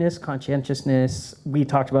openness, conscientiousness. We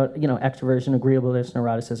talked about, you know, extroversion, agreeableness,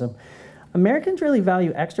 neuroticism. Americans really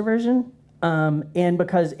value extroversion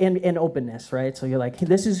and openness, right? So you're like, hey,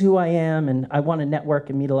 this is who I am, and I want to network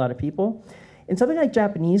and meet a lot of people. In something like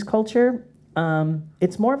Japanese culture,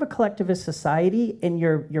 it's more of a collectivist society, and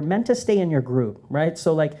you're meant to stay in your group, right?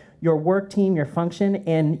 So like your work team, your function,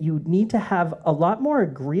 and you need to have a lot more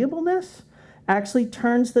agreeableness. Actually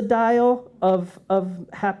turns the dial of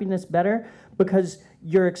happiness better because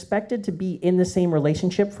you're expected to be in the same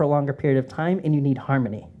relationship for a longer period of time, and you need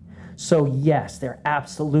harmony. So yes, they're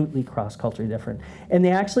absolutely cross-culturally different. And they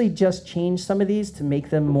actually just changed some of these to make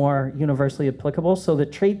them more universally applicable. So the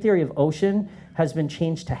trait theory of Ocean has been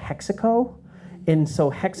changed to Hexaco. And so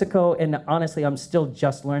Hexaco, and honestly, I'm still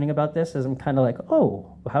just learning about this as I'm kind of like,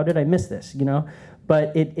 oh, how did I miss this, you know?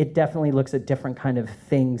 But it definitely looks at different kind of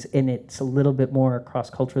things, and it's a little bit more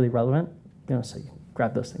cross-culturally relevant, you know, so you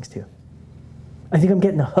grab those things too. I think I'm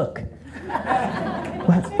getting the hook.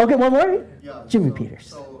 Okay, one more? Yeah, Jimmy Peters.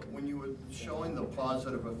 So when you were showing the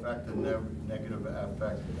positive effect and negative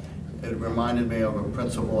effect, it reminded me of a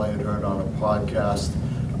principle I had heard on a podcast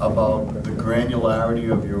about the granularity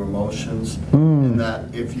of your emotions, and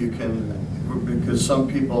that if you can, because some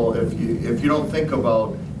people, if you don't think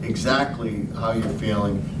about exactly how you're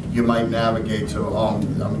feeling, you might navigate to, oh,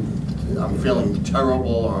 I'm feeling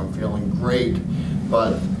terrible or I'm feeling great,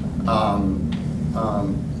 but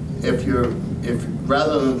if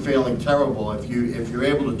rather than feeling terrible, if you're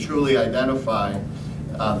able to truly identify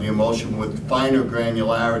the emotion with finer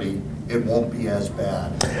granularity, it won't be as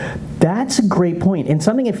bad. That's a great point. And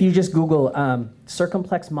something, if you just Google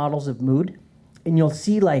circumplex models of mood, and you'll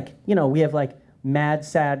see, like, you know, we have like mad,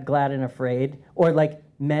 sad, glad, and afraid. Or like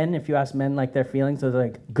men, if you ask men like their feelings, they're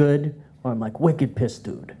like good, or I'm like wicked pissed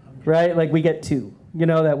dude, right? Like we get two, you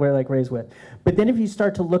know, that we're like raised with. But then if you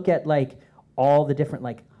start to look at like all the different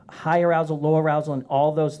like high arousal, low arousal, and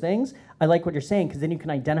all those things, I like what you're saying, because then you can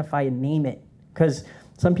identify and name it. Because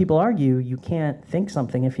some people argue you can't think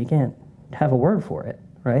something if you can't have a word for it,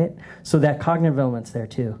 right? So that cognitive element's there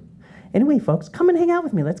too. Anyway, folks, come and hang out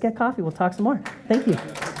with me. Let's get coffee. We'll talk some more. Thank you.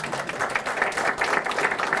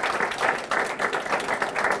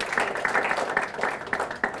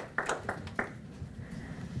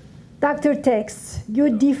 Dr. Tex,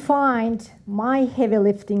 you defined my heavy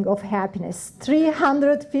lifting of happiness.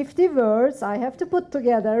 350 words I have to put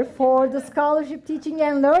together for the scholarship teaching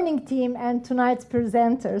and learning team and tonight's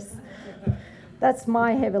presenters. That's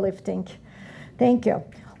my heavy lifting. Thank you.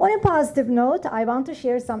 On a positive note, I want to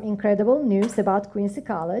share some incredible news about Quincy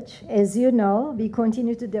College. As you know, we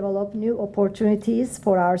continue to develop new opportunities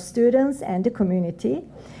for our students and the community.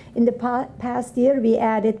 In the past year, we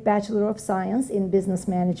added Bachelor of Science in Business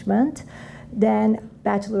Management, then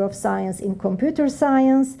Bachelor of Science in Computer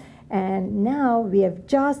Science, and now we have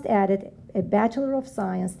just added a Bachelor of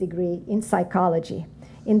Science degree in Psychology.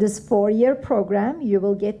 In this 4-year program, you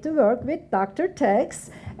will get to work with Dr. Tex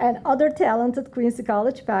and other talented Quincy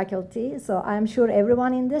College faculty, so I'm sure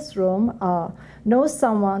everyone in this room knows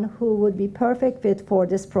someone who would be perfect fit for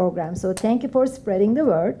this program. So thank you for spreading the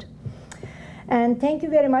word. And thank you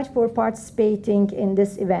very much for participating in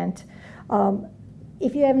this event.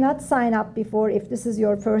 If you have not signed up before, if this is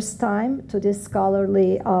your first time to this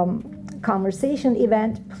scholarly conversation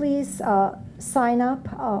event, please sign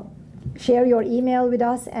up, share your email with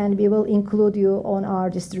us, and we will include you on our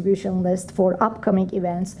distribution list for upcoming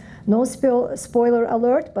events. No spoiler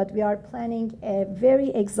alert, but we are planning a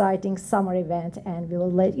very exciting summer event, and we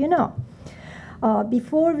will let you know.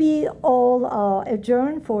 Before we all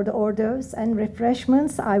adjourn for the hors d'oeuvres and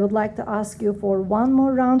refreshments, I would like to ask you for one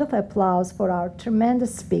more round of applause for our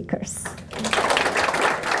tremendous speakers.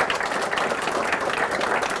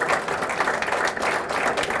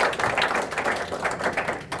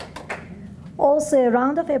 Also, a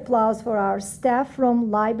round of applause for our staff from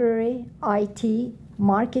library, IT,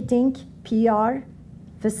 marketing, PR,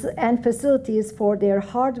 and facilities for their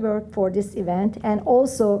hard work for this event, and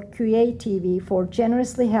also QA TV for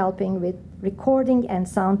generously helping with recording and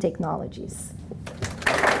sound technologies.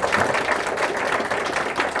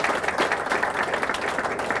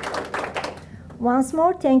 Once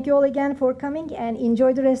more, thank you all again for coming, and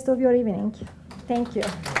enjoy the rest of your evening. Thank you.